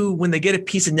who, when they get a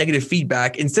piece of negative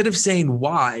feedback, instead of saying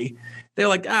why, they're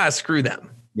like, screw them.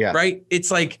 Yeah. Right.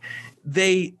 It's like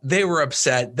they were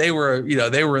upset. They were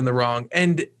in the wrong.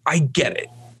 And I get it.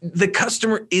 The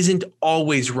customer isn't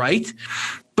always right,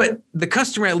 but the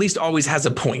customer at least always has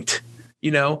a point,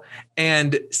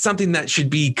 and something that should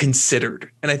be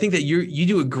considered. And I think that you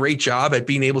do a great job at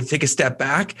being able to take a step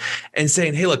back and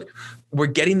saying, hey, look, we're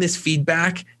getting this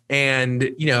feedback, and,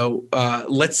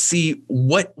 let's see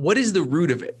what is the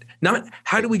root of it. Not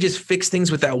how do we just fix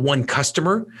things with that one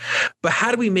customer, but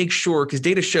how do we make sure, because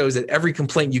data shows that every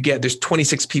complaint you get, there's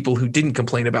 26 people who didn't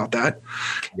complain about that.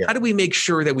 Yeah. How do we make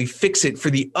sure that we fix it for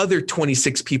the other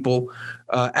 26 people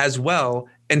as well,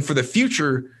 and for the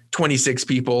future 26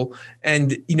 people,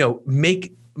 and,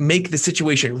 make the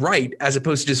situation right, as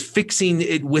opposed to just fixing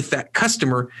it with that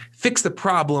customer, fix the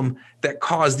problem that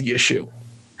caused the issue.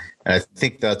 And I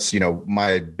think that's,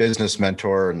 my business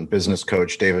mentor and business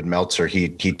coach, David Meltzer, he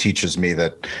teaches me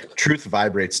that truth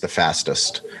vibrates the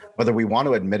fastest. Whether we want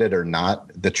to admit it or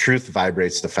not, the truth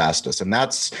vibrates the fastest. And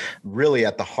that's really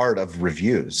at the heart of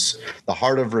reviews, the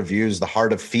heart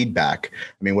of feedback.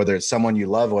 I mean, whether it's someone you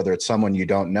love, whether it's someone you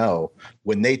don't know,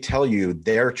 when they tell you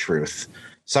their truth,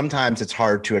 sometimes it's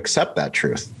hard to accept that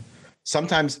truth.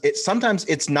 Sometimes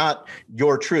it's not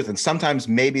your truth, and sometimes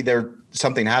maybe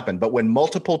something happened. But when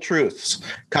multiple truths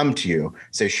come to you,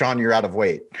 say, Sean, you're out of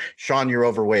weight. Sean, you're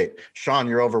overweight. Sean,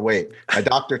 you're overweight. My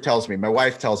doctor tells me, my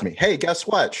wife tells me, hey, guess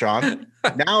what, Sean?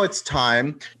 Now it's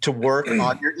time to work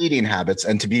on your eating habits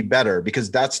and to be better,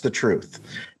 because that's the truth.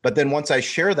 But then once I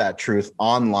share that truth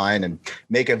online and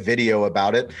make a video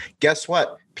about it, guess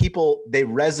what? People, they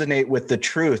resonate with the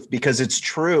truth because it's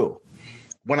true.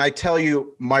 When I tell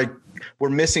you we're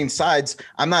missing sides,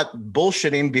 I'm not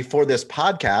bullshitting before this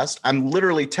podcast. I'm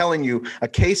literally telling you a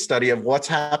case study of what's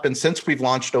happened since we've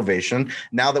launched Ovation,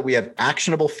 now that we have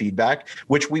actionable feedback,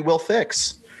 which we will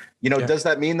fix. Does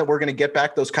that mean that we're going to get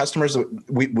back those customers?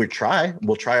 We'll try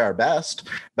our best,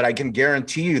 but I can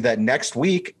guarantee you that next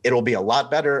week it'll be a lot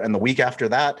better. And the week after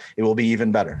that, it will be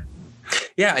even better.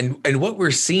 Yeah. And what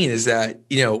we're seeing is that,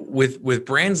 with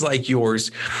brands like yours,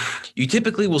 you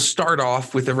typically will start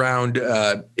off with around,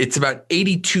 it's about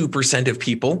 82% of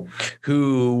people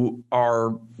who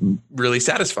are really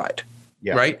satisfied.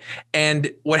 Yeah. Right.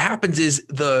 And what happens is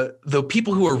the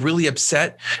people who are really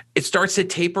upset, it starts to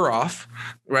taper off.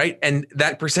 Right. And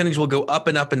that percentage will go up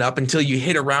and up and up until you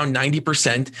hit around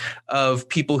 90% of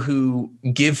people who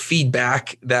give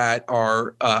feedback that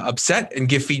are upset and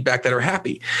give feedback that are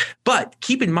happy. But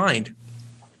keep in mind,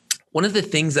 one of the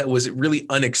things that was really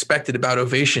unexpected about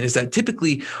Ovation is that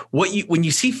typically when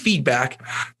you see feedback,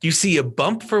 you see a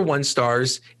bump for 1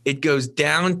 stars, it goes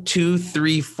down 2,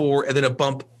 3, 4, and then a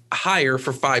bump higher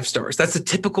for 5 stars. That's a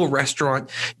typical restaurant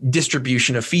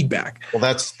distribution of feedback. Well,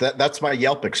 that's my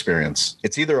Yelp experience.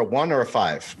 It's either a 1 or a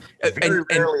 5. Very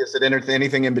rarely is it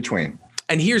anything in between.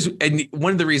 And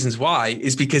one of the reasons why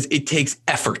is because it takes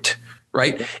effort.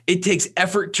 right? It takes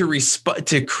effort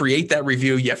to create that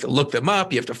review. You have to look them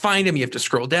up. You have to find them. You have to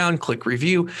scroll down, click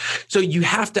review. So you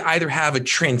have to either have a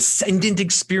transcendent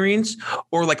experience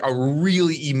or like a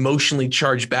really emotionally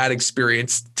charged bad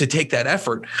experience to take that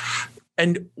effort.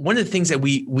 And one of the things that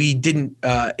we didn't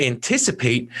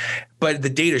anticipate, but the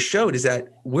data showed, is that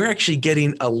we're actually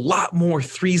getting a lot more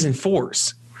 3s and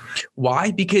 4s.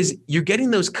 Why? Because you're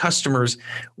getting those customers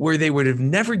where they would have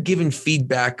never given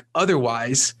feedback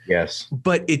otherwise. Yes.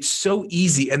 But it's so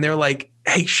easy. And they're like,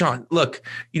 hey, Sean, look,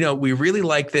 we really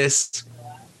like this,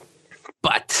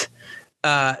 but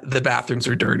the bathrooms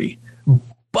are dirty.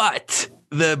 But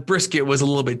the brisket was a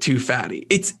little bit too fatty.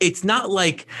 It's not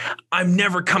like I'm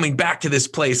never coming back to this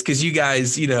place because you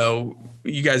guys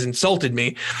insulted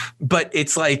me. But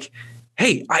it's like,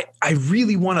 hey, I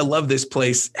really want to love this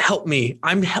place. Help me.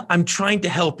 I'm trying to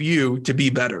help you to be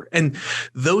better. And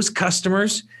those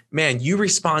customers, man, you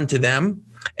respond to them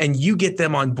and you get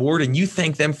them on board and you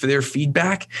thank them for their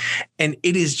feedback. And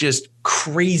it is just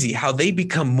crazy how they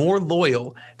become more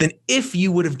loyal than if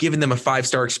you would have given them a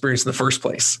 5-star experience in the first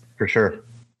place. For sure.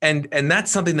 And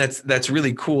that's something that's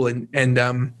really cool.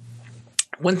 And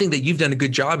one thing that you've done a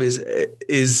good job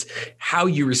is how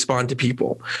you respond to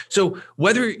people. So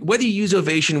whether you use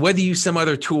Ovation, whether you use some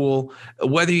other tool,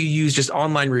 whether you use just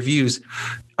online reviews,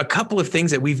 a couple of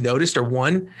things that we've noticed are,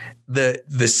 one,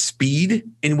 the speed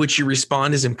in which you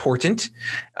respond is important.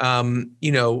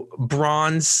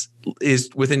 Bronze is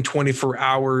within 24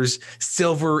 hours,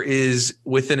 silver is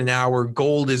within an hour,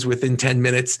 gold is within 10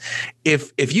 minutes.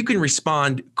 If you can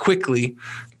respond quickly,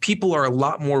 people are a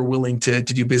lot more willing to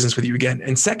do business with you again.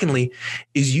 And secondly,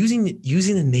 is using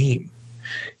a name.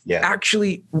 Yeah.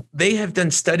 Actually, they have done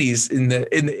studies in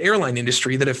the airline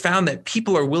industry that have found that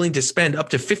people are willing to spend up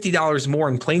to $50 more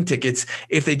on plane tickets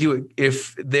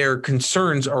if their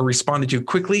concerns are responded to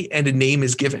quickly and a name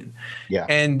is given. Yeah.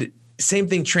 And same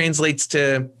thing translates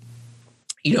to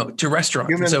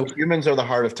restaurants. Humans are the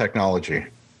heart of technology.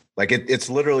 Like it's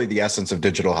literally the essence of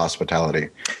digital hospitality.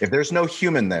 If there's no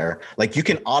human there, like you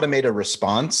can automate a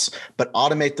response, but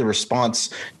automate the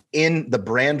response in the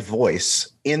brand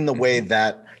voice in the way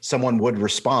that someone would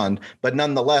respond. But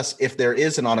nonetheless, if there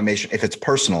is an automation, if it's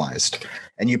personalized,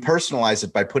 and you personalize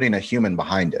it by putting a human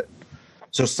behind it.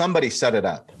 So somebody set it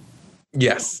up.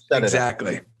 Yes,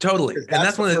 exactly. Totally. And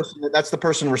that's that's the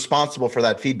person responsible for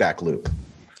that feedback loop.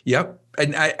 Yep.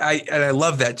 And I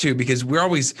love that too, because we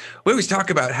always talk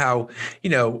about how,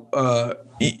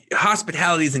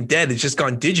 hospitality isn't dead. It's just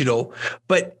gone digital,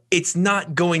 but it's not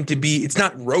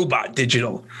robot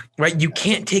digital, right? You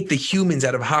can't take the humans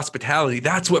out of hospitality.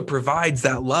 That's what provides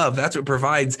that love. That's what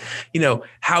provides,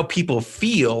 how people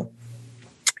feel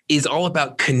is all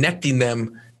about connecting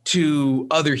them to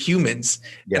other humans.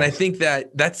 Yes. And I think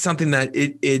that that's something that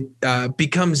it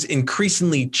becomes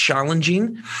increasingly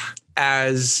challenging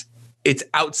as it's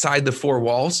outside the 4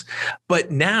 walls.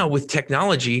 But now with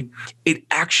technology, it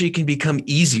actually can become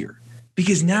easier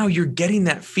because now you're getting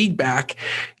that feedback,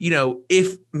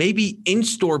 if maybe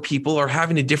in-store people are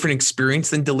having a different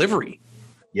experience than delivery.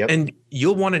 Yep. And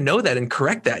you'll want to know that and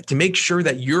correct that to make sure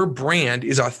that your brand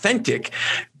is authentic,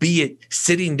 be it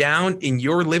sitting down in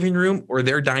your living room or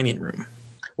their dining room.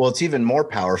 Well, it's even more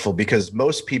powerful because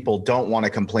most people don't want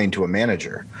to complain to a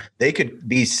manager. They could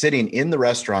be sitting in the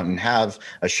restaurant and have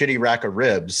a shitty rack of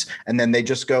ribs, and then they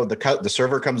just go, the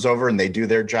server comes over and they do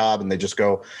their job and they just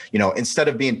go, instead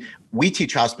of we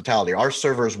teach hospitality. Our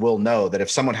servers will know that if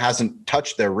someone hasn't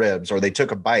touched their ribs or they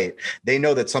took a bite, they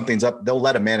know that something's up. They'll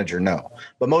let a manager know.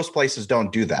 But most places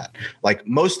don't do that. Like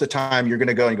most of the time you're going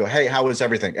to go and go, hey, how is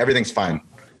everything? Everything's fine.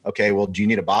 Okay, well, do you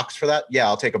need a box for that? Yeah,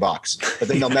 I'll take a box. But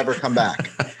then they'll never come back.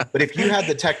 But if you had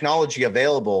the technology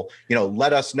available,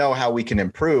 let us know how we can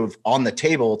improve on the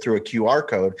table through a QR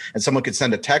code, and someone could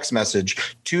send a text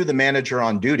message to the manager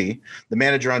on duty. The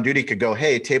manager on duty could go,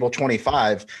 hey, table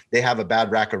 25, they have a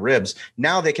bad rack of ribs.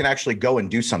 Now they can actually go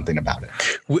and do something about it.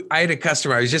 I had a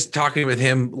customer, I was just talking with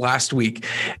him last week,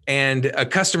 and a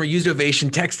customer used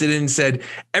Ovation, texted in and said,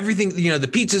 everything, the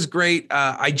pizza's great.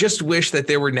 I just wish that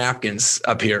there were napkins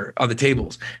up here on the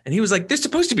tables. And he was like, there's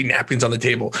supposed to be napkins on the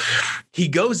table. He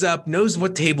goes up, knows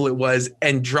what table it was,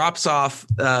 and drops off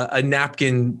a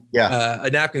napkin,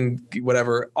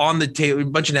 whatever, on the table, a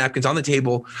bunch of napkins on the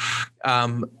table,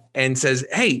 and says,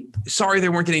 hey, sorry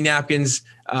there weren't any napkins.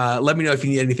 Let me know if you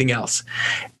need anything else.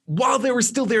 While they were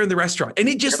still there in the restaurant. And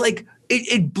it just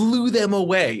it blew them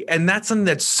away. And that's something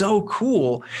that's so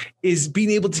cool, is being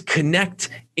able to connect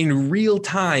in real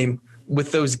time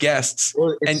with those guests.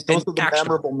 Well, those are the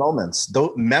memorable moments.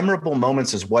 Those memorable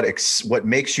moments is what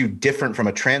makes you different from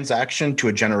a transaction to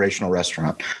a generational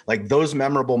restaurant. Like those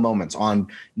memorable moments on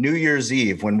New Year's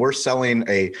Eve when we're selling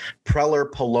a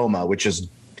Preller Paloma, which is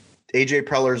AJ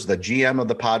Preller's the GM of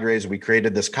the Padres. We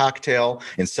created this cocktail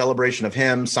in celebration of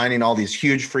him signing all these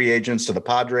huge free agents to the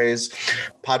Padres.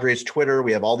 Padres Twitter,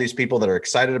 we have all these people that are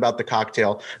excited about the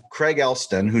cocktail. Craig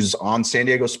Elston, who's on San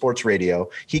Diego Sports Radio,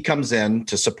 he comes in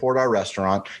to support our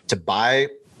restaurant, to buy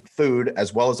food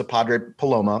as well as a Padre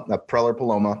Paloma, a Preller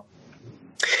Paloma.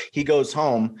 He goes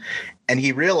home and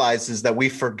he realizes that we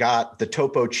forgot the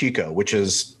Topo Chico, which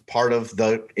is part of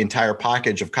the entire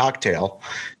package of cocktail,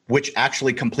 which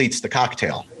actually completes the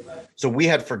cocktail. So we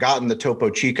had forgotten the Topo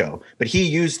Chico, but he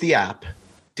used the app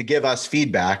to give us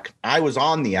feedback. I was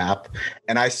on the app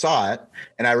and I saw it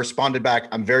and I responded back,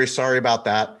 I'm very sorry about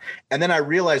that. And then I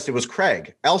realized it was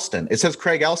Craig Elston. It says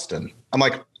Craig Elston. I'm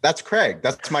like, that's Craig.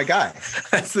 That's my guy.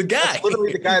 That's the guy. That's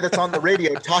literally the guy that's on the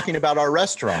radio talking about our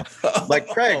restaurant. Like,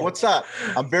 Craig, what's up?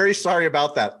 I'm very sorry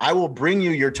about that. I will bring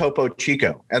you your Topo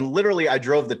Chico. And literally, I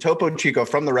drove the Topo Chico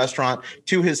from the restaurant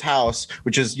to his house,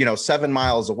 which is, 7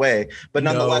 miles away. But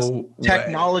nonetheless,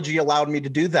 technology allowed me to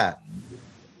do that.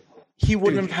 He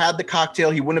wouldn't have had the cocktail.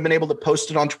 He wouldn't have been able to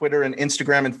post it on Twitter and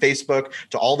Instagram and Facebook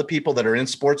to all the people that are in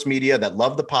sports media that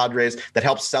love the Padres, that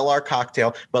help sell our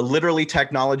cocktail. But literally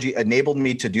technology enabled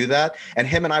me to do that. And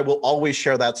him and I will always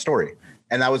share that story.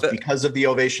 And that was because of the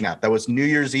Ovation app. That was New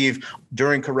Year's Eve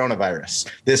during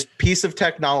coronavirus. This piece of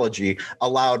technology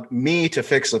allowed me to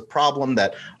fix a problem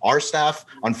that our staff,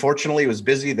 unfortunately, was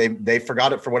busy. They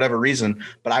forgot it for whatever reason,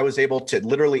 but I was able to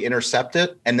literally intercept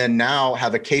it and then now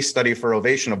have a case study for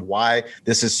Ovation of why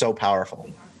this is so powerful.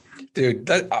 Dude,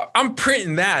 I'm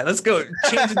printing that. Let's go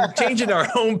changing our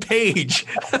homepage.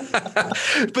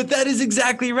 But that is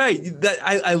exactly right. That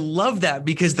I love that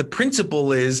because the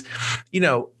principle is,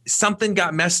 something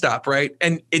got messed up, right?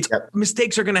 And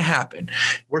mistakes are going to happen.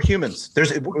 We're humans.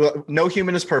 There's no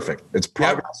human is perfect. It's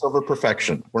progress over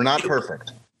perfection. We're not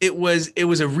perfect. It was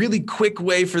a really quick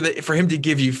way for him to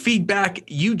give you feedback.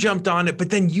 You jumped on it, but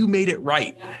then you made it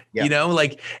right. Yeah.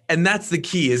 And that's the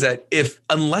key is that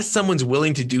unless someone's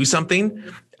willing to do something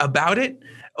about it,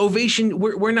 Ovation,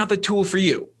 we're not the tool for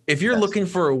you. If you're looking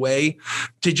for a way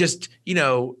to just,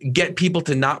 get people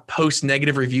to not post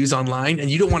negative reviews online and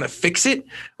you don't want to fix it,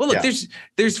 well, look,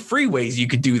 there's free ways you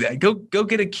could do that. Go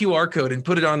get a QR code and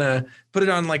put it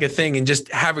on like a thing and just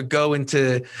have it go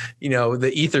into,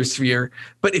 the ether sphere.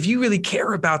 But if you really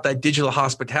care about that digital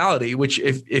hospitality, which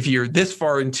if you're this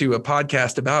far into a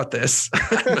podcast about this,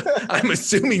 I'm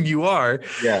assuming you are.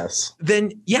 Yes.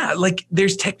 Then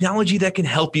there's technology that can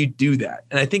help you do that.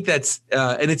 And I think that's,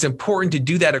 and it's important to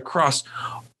do that across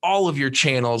all of your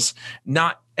channels,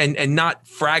 not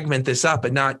fragment this up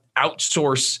and not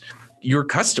outsource your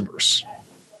customers.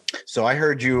 So I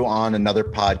heard you on another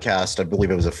podcast. I believe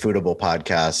it was a Foodable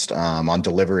podcast on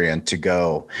delivery and to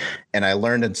go. And I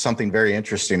learned something very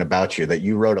interesting about you, that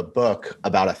you wrote a book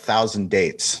about 1,000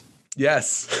 dates.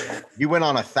 Yes. You went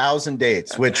on 1,000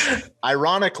 dates, which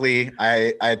ironically,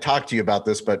 I had talked to you about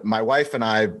this, but my wife and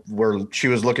she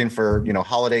was looking for,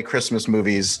 holiday Christmas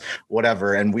movies,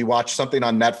 whatever. And we watched something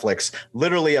on Netflix,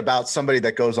 literally about somebody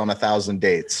that goes on 1,000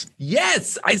 dates.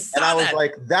 Yes. I saw and I was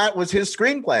like, that was his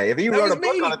screenplay. If you wrote a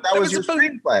book on it, that was your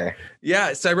screenplay.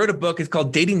 Yeah. So I wrote a book. It's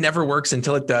called Dating Never Works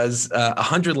Until It Does,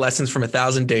 100 Lessons from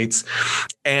 1,000 Dates.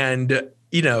 And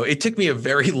it took me a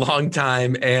very long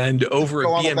time and over a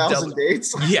BMW.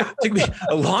 Dates? Yeah, it took me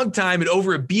a long time and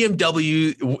over a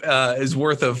BMW is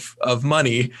worth of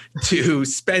money to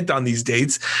spent on these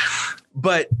dates.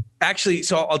 But actually,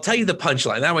 so I'll tell you the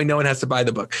punchline. That way no one has to buy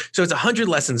the book. So it's 100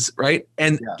 lessons, right?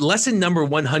 And lesson number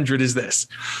 100 is this: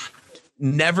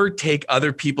 never take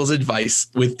other people's advice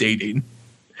with dating.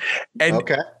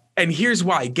 And here's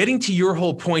why. Getting to your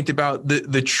whole point about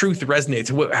the truth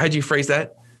resonates. How'd you phrase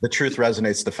that? The truth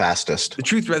resonates the fastest. The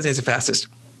truth resonates the fastest.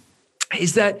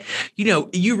 Is that,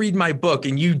 you read my book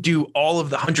and you do all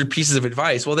of the 100 pieces of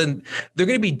advice. Well, then they're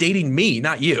going to be dating me,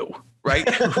 not you, right?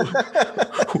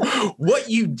 What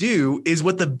you do is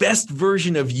what the best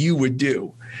version of you would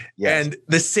do. Yes. And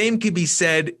the same could be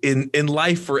said in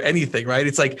life for anything, right?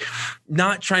 It's like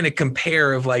not trying to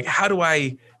compare of like, how do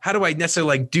I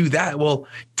necessarily do that? Well,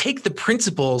 take the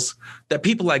principles that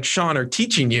people like Sean are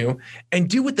teaching you and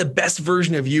do what the best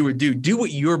version of you would do. Do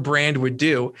what your brand would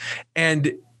do.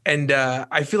 And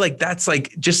I feel like that's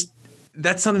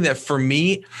that's something that for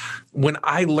me, when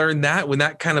I learned that, when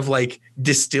that kind of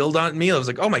distilled on me, I was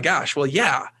like, oh my gosh, well,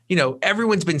 yeah,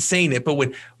 everyone's been saying it, but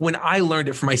when I learned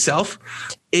it for myself,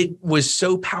 it was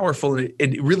so powerful. And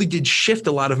it really did shift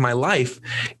a lot of my life,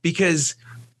 because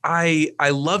I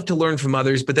love to learn from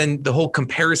others, but then the whole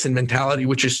comparison mentality,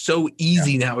 which is so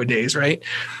easy nowadays, right?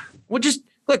 Well, just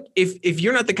look, if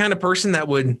you're not the kind of person that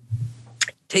would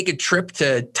take a trip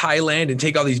to Thailand and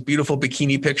take all these beautiful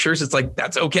bikini pictures, it's like,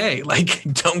 that's okay. Like,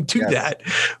 don't do that,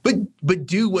 but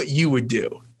do what you would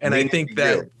do. And I think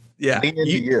that, lean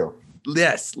into you.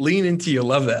 Yes. Lean into you.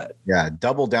 Love that. Yeah.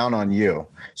 Double down on you.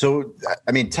 So,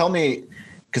 I mean, tell me,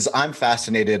 because I'm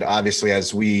fascinated, obviously,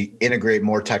 as we integrate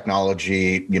more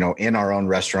technology, in our own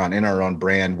restaurant, in our own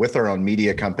brand, with our own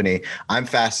media company, I'm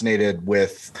fascinated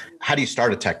with, how do you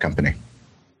start a tech company?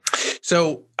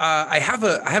 So I have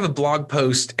a blog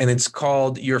post, and it's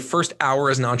called Your First Hour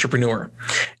as an Entrepreneur.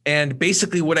 And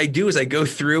basically what I do is I go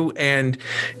through and,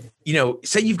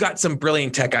 say you've got some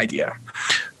brilliant tech idea.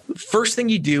 First thing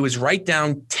you do is write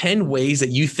down 10 ways that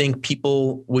you think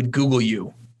people would Google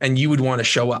you and you would want to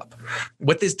show up.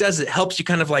 What this does, it helps you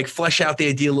kind of like flesh out the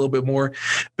idea a little bit more,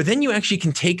 but then you actually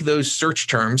can take those search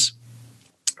terms,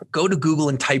 go to Google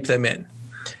and type them in,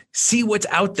 see what's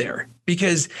out there,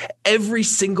 because every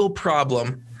single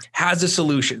problem has a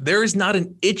solution. There is not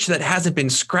an itch that hasn't been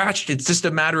scratched. It's just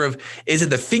a matter of, is it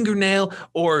the fingernail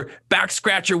or back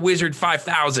scratcher wizard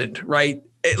 5000, right?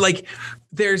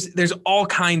 There's all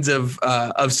kinds of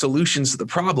solutions to the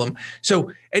problem.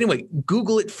 So anyway,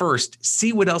 Google it first,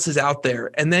 see what else is out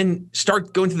there, and then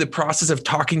start going through the process of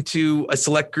talking to a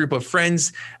select group of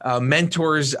friends,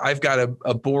 mentors. I've got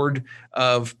a board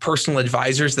of personal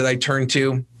advisors that I turn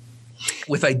to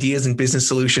with ideas and business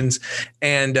solutions,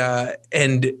 and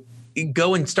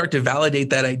go and start to validate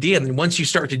that idea. And then once you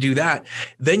start to do that,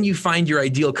 then you find your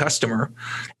ideal customer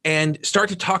and start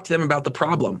to talk to them about the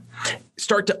problem.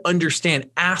 Start to understand,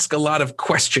 ask a lot of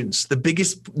questions. The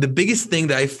biggest thing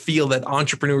that I feel that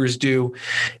entrepreneurs do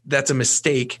that's a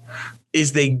mistake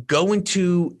is they go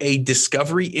into a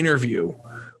discovery interview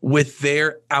with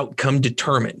their outcome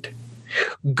determined.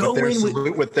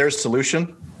 With their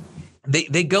solution?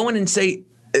 They go in and say,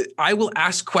 I will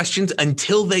ask questions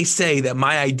until they say that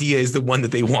my idea is the one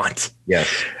that they want. Yes.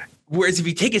 Whereas if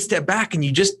you take a step back and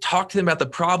you just talk to them about the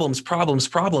problems,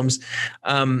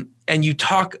 and you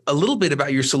talk a little bit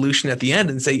about your solution at the end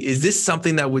and say, is this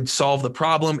something that would solve the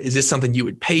problem? Is this something you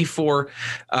would pay for?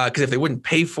 Because if they wouldn't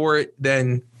pay for it,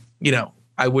 then,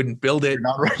 I wouldn't build it.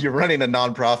 You're running a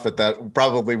nonprofit that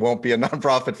probably won't be a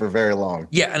nonprofit for very long.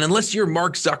 Yeah, and unless you're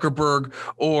Mark Zuckerberg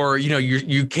or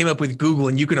you came up with Google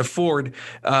and you can afford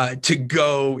to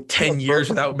go 10 years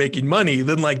without making money,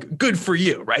 then good for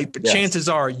you, right? But chances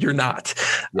are you're not,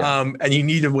 and you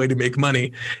need a way to make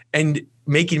money. And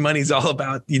making money is all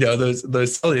about those.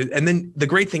 And then the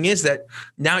great thing is that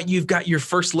now you've got your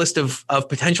first list of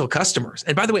potential customers.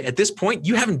 And by the way, at this point,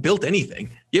 you haven't built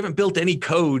anything. You haven't built any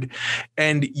code,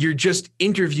 and you're just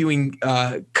interviewing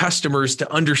customers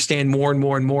to understand more and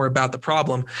more and more about the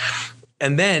problem.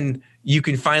 And then you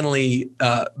can finally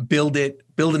build an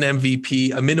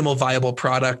MVP, a minimal viable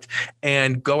product,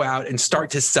 and go out and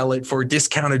start to sell it for a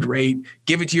discounted rate.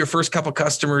 Give it to your first couple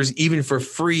customers, even for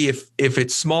free if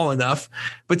it's small enough,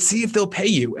 but see if they'll pay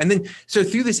you. And then, so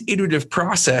through this iterative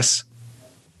process,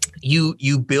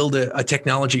 you build a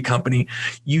technology company.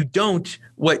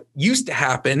 What used to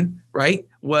happen, right,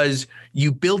 was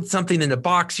you build something in a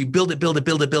box, you build it,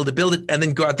 and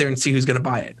then go out there and see who's going to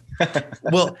buy it.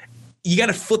 Well, you got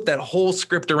to flip that whole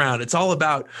script around. It's all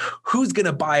about who's going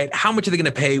to buy it, how much are they going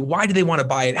to pay, why do they want to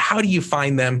buy it, how do you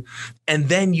find them, and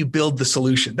then you build the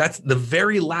solution. That's the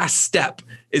very last step,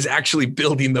 is actually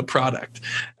building the product.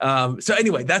 So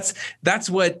anyway, that's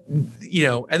what,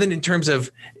 and then in terms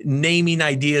of naming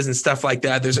ideas and stuff like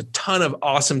that, there's a ton of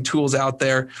awesome tools out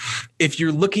there. If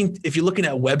you're looking at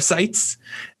websites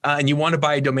and you want to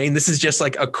buy a domain, this is just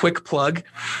like a quick plug.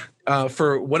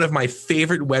 For one of my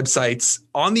favorite websites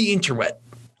on the internet,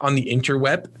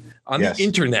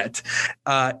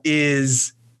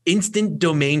 is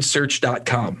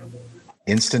instantdomainsearch.com.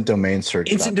 Instant domain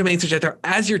search. Instant domain search out there.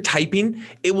 As you're typing,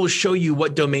 it will show you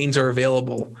what domains are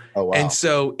available. Oh, wow. And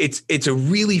so it's a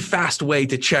really fast way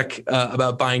to check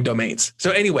about buying domains. So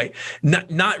anyway,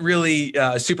 not really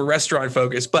super restaurant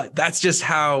focused, but that's just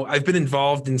how I've been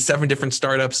involved in 7 different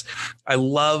startups. I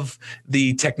love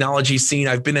the technology scene.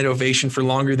 I've been at Ovation for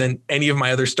longer than any of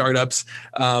my other startups,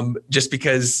 just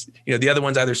because the other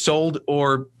ones either sold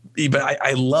or but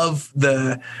I love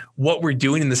what we're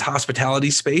doing in this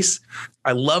hospitality space.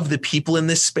 I love the people in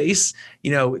this space.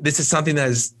 This is something that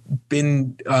has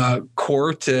been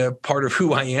core to part of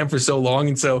who I am for so long.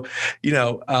 And so,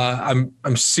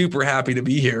 I'm super happy to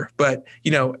be here. But,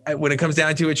 when it comes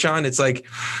down to it, Sean, it's like,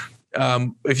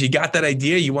 if you got that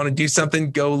idea, you want to do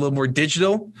something, go a little more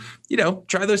digital,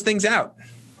 try those things out.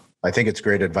 I think it's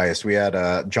great advice. We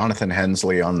had Jonathan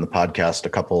Hensley on the podcast a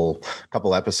couple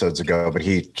episodes ago, but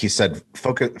he said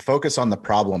focus on the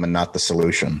problem and not the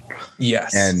solution.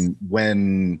 Yes. And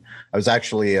when I was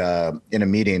actually in a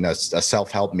meeting, a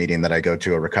self-help meeting that I go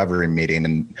to, a recovery meeting,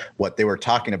 and what they were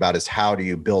talking about is how do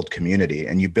you build community?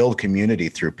 And you build community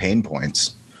through pain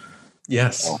points.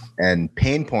 Yes. And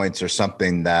pain points are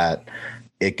something that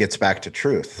it gets back to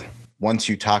truth. Once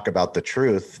you talk about the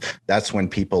truth, that's when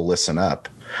people listen up.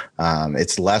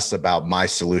 It's less about my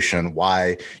solution,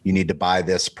 why you need to buy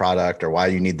this product or why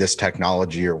you need this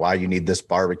technology or why you need this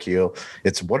barbecue.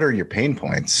 It's what are your pain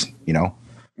points,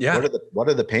 Yeah. What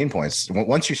are the pain points?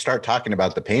 Once you start talking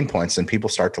about the pain points, then people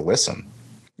start to listen.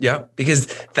 Yeah, because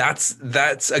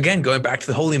that's again, going back to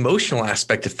the whole emotional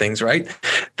aspect of things, right?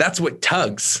 That's what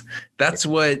tugs. That's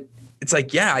what it's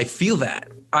like. Yeah, I feel that.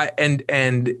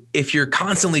 And if you're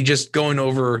constantly just going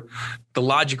over the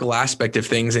logical aspect of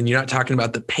things and you're not talking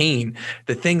about the pain,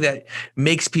 the thing that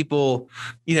makes people,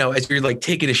 as you're like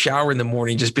taking a shower in the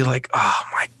morning, just be like, oh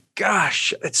my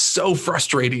gosh, it's so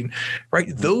frustrating, right?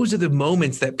 Those are the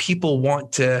moments that people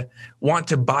want to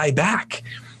buy back.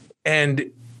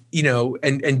 And,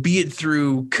 and be it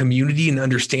through community and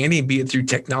understanding, be it through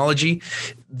technology,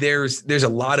 there's a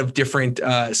lot of different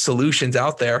solutions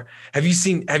out there. Have you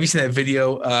seen that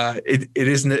video?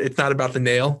 It's not about the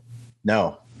nail.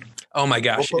 No. Oh my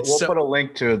gosh. We'll put a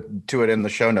link to it in the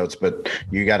show notes, but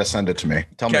you got to send it to me.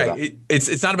 Tell me about it.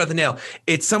 It's not about the nail.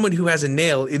 It's someone who has a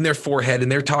nail in their forehead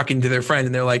and they're talking to their friend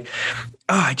and they're like,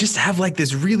 oh, I just have like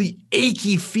this really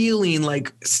achy feeling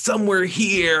like somewhere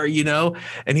here,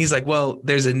 and he's like, well,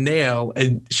 there's a nail.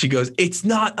 And she goes, it's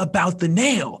not about the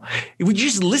nail. Would you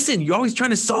just listen? You're always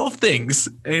trying to solve things.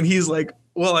 And he's like,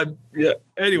 well,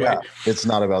 anyway, yeah, it's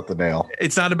not about the nail.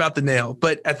 It's not about the nail,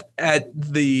 but at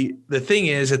the thing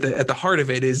is at the heart of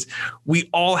it is we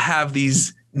all have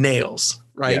these nails,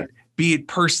 right? Yeah. Be it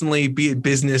personally, be it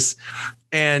business.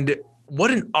 And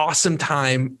what an awesome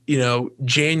time,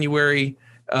 January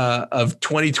of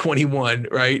 2021,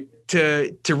 right?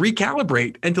 To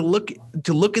recalibrate and to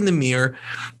look in the mirror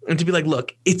and to be like,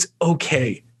 look, it's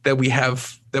okay that we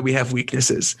have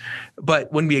weaknesses.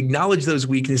 But when we acknowledge those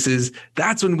weaknesses,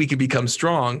 that's when we can become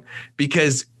strong,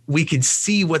 because we can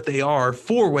see what they are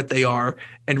for what they are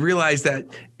and realize that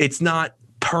it's not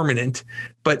permanent,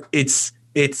 but it's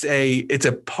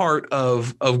a part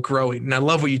of growing. And I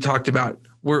love what you talked about.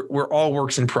 We're all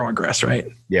works in progress, right?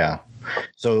 Yeah.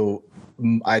 So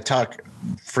I talk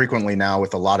frequently now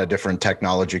with a lot of different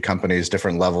technology companies,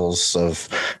 different levels of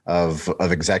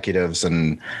executives.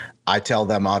 And I tell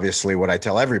them obviously what I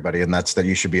tell everybody, and that's that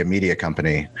you should be a media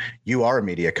company. You are a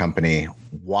media company.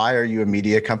 Why are you a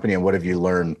media company? And what have you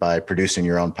learned by producing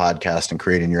your own podcast and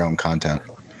creating your own content?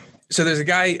 So there's a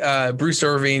guy, Bruce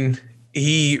Irving.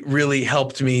 He really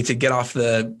helped me to get off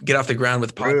the ground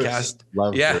with the podcast.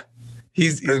 Yeah. Bruce.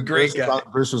 He's a great guy.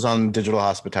 Bruce was on Digital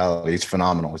Hospitality. He's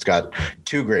phenomenal. He's got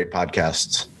 2 great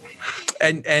podcasts.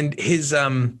 And his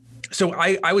so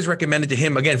I was recommended to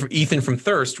him again from Ethan from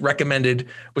Thirst,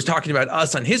 was talking about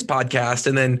us on his podcast.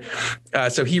 And then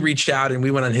so he reached out and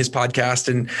we went on his podcast,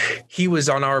 and he was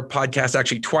on our podcast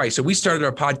actually twice. So we started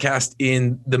our podcast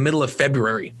in the middle of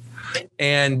February.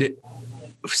 And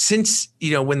since,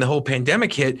 when the whole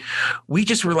pandemic hit, we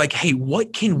just were like, hey,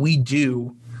 what can we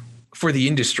do for the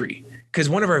industry? Because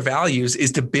one of our values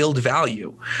is to build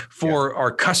value for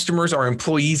our customers, our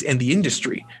employees, and the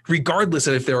industry, regardless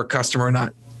of if they're a customer or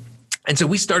not. And so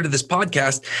we started this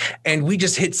podcast and we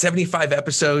just hit 75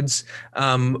 episodes.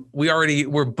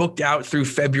 We're booked out through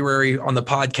February on the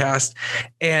podcast.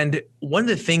 And one of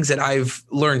the things that I've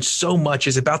learned so much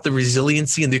is about the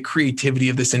resiliency and the creativity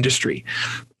of this industry.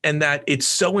 And that it's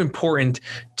so important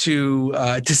to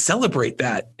celebrate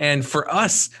that. And for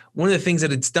us, one of the things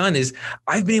that it's done is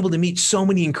I've been able to meet so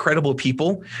many incredible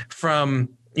people, from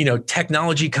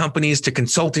technology companies to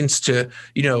consultants to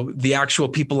the actual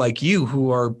people like you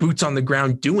who are boots on the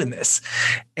ground doing this.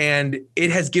 And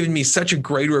it has given me such a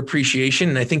greater appreciation.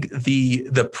 And I think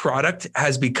the product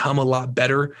has become a lot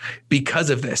better because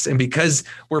of this, and because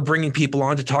we're bringing people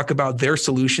on to talk about their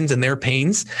solutions and their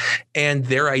pains and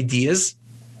their ideas.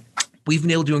 we've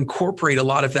been able to incorporate a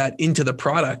lot of that into the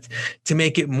product to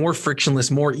make it more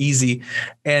frictionless, more easy.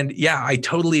 And yeah, I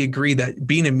totally agree that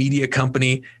being a media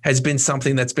company has been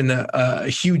something that's been a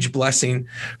huge blessing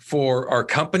for our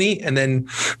company. And then,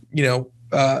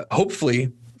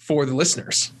 hopefully for the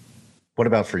listeners. What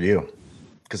about for you?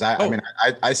 Because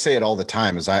I say it all the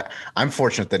time is I'm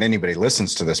fortunate that anybody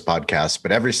listens to this podcast,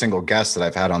 but every single guest that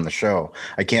I've had on the show,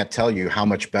 I can't tell you how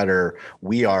much better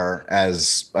we are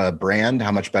as a brand,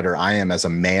 how much better I am as a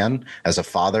man, as a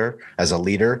father, as a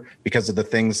leader, because of the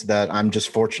things that I'm just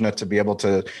fortunate to be able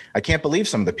to. I can't believe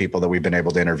some of the people that we've been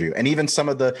able to interview, and even some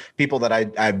of the people that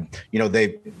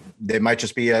they might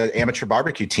just be an amateur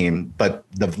barbecue team, but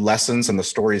the lessons and the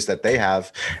stories that they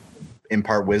have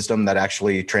impart wisdom that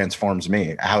actually transforms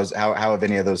me. How have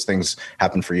any of those things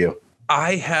happened for you?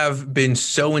 I have been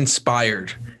so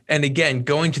inspired. And again,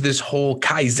 going to this whole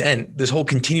Kaizen, this whole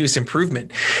continuous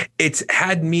improvement, it's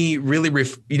had me really,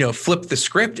 flip the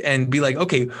script and be like,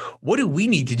 okay, what do we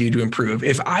need to do to improve?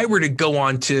 If I were to go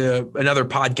on to another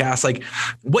podcast, like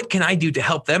what can I do to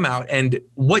help them out? And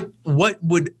what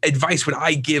advice would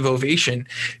I give Ovation?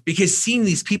 Because seeing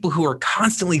these people who are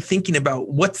constantly thinking about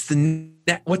what's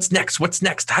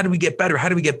next? How do we get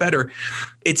better?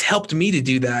 It's helped me to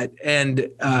do that. And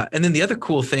then the other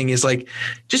cool thing is like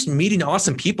just meeting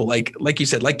awesome people, like you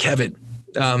said, like Kevin.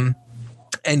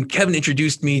 And Kevin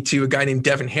introduced me to a guy named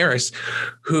Devin Harris,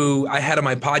 who I had on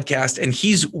my podcast. And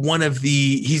he's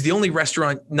the only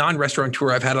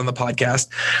non-restaurateur I've had on the podcast.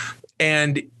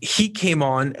 And he came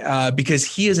on because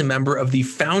he is a member of the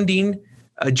founding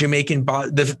one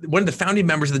of the founding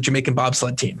members of the Jamaican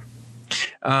bobsled team.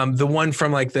 The one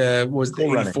from like the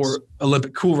 84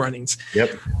 Olympic Cool Runnings.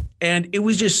 Yep. And it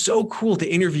was just so cool to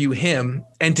interview him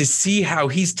and to see how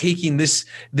he's taking this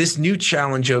new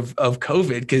challenge of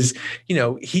COVID, because,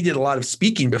 he did a lot of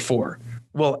speaking before.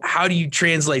 Well, how do you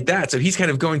translate that? So he's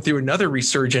kind of going through another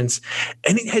resurgence,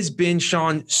 and it has been,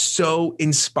 Sean, so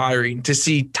inspiring to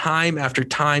see time after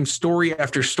time, story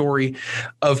after story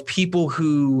of people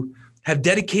who have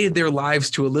dedicated their lives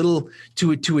to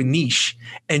a niche,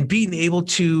 and being able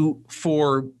to,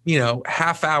 for,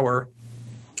 half hour,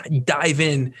 dive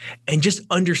in and just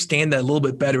understand that a little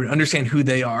bit better and understand who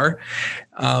they are,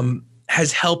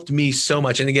 has helped me so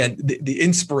much. And again, the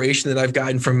inspiration that I've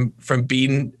gotten from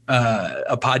being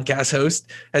a podcast host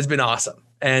has been awesome.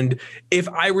 And if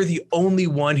I were the only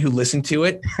one who listened to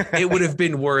it, it would have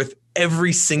been worth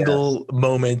every single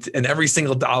moment and every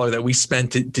single dollar that we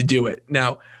spent to do it.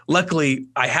 Now, luckily,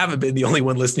 I haven't been the only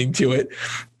one listening to it,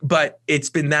 but it's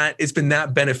been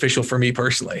that beneficial for me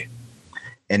personally.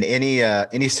 And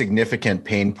any significant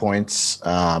pain points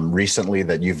recently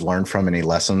that you've learned from, any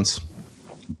lessons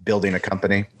building a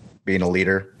company, being a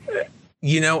leader?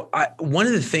 One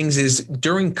of the things is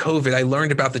during COVID, I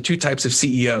learned about the two types of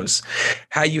CEOs,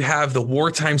 how you have the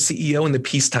wartime CEO and the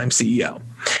peacetime CEO.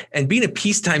 And being a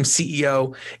peacetime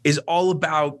CEO is all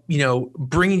about,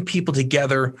 bringing people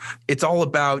together. It's all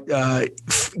about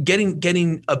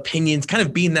getting opinions, kind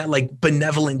of being that like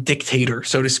benevolent dictator,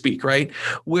 so to speak, right?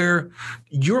 Where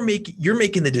you're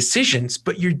making the decisions,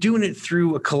 but you're doing it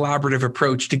through a collaborative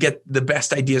approach to get the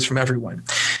best ideas from everyone.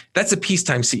 That's a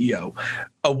peacetime CEO.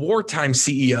 A wartime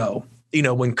CEO,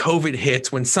 when COVID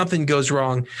hits, when something goes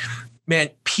wrong, man,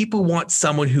 people want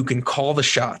someone who can call the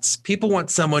shots. People want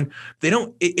someone,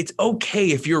 it's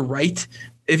okay if you're right.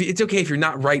 It's okay if you're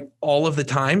not right all of the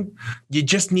time. You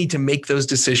just need to make those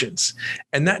decisions.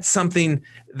 And that's something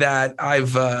that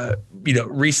I've,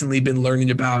 recently been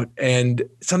learning about, and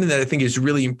something that I think is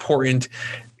really important,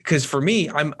 because for me,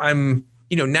 I'm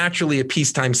naturally a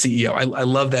peacetime CEO. I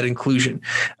love that inclusion.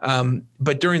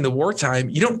 But during the wartime,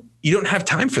 you don't have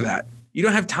time for that. You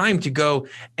don't have time to go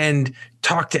and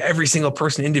talk to every single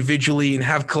person individually and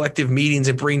have collective meetings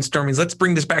and brainstormings. Let's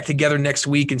bring this back together next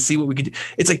week and see what we could do.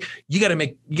 It's like, you got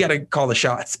to call the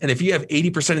shots. And if you have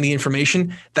 80% of the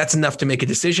information, that's enough to make a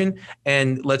decision,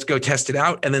 and let's go test it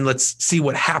out. And then let's see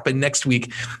what happened next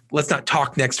week. Let's not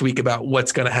talk next week about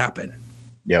what's going to happen.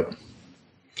 Yep.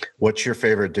 What's your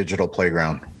favorite digital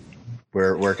playground?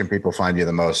 Where can people find you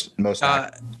the most?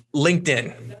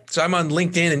 LinkedIn. So I'm on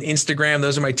LinkedIn and Instagram.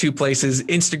 Those are my two places.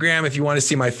 Instagram, if you want to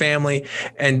see my family,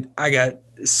 and I got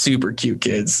super cute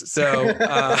kids. So,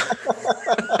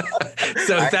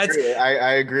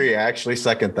 I agree. I actually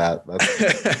second that.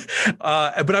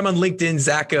 But I'm on LinkedIn,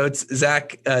 Zack Oates,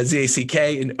 Zack,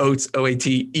 Z-A-C-K, and Oates,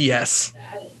 O-A-T-E-S.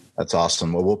 That's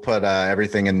awesome. Well, we'll put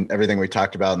everything we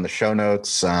talked about in the show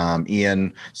notes.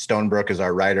 Ian Stonebrook is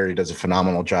our writer. He does a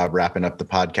phenomenal job wrapping up the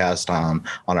podcast on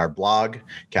our blog,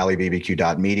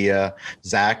 calibbq.media.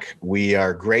 Zack, we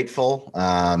are grateful.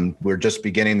 We're just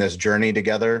beginning this journey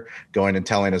together, going and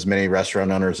telling as many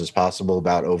restaurant owners as possible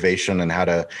about Ovation and how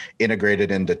to integrate it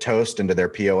into Toast, into their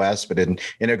POS, but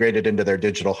integrate it into their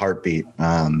digital heartbeat.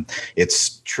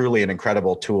 It's truly an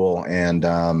incredible tool, and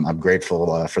I'm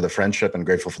grateful for the friendship and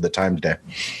grateful for the time today.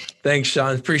 Thanks,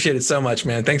 Sean. Appreciate it so much,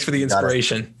 man. Thanks for the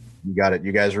inspiration. You got it.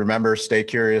 You guys remember, stay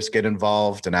curious, get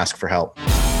involved, and ask for help.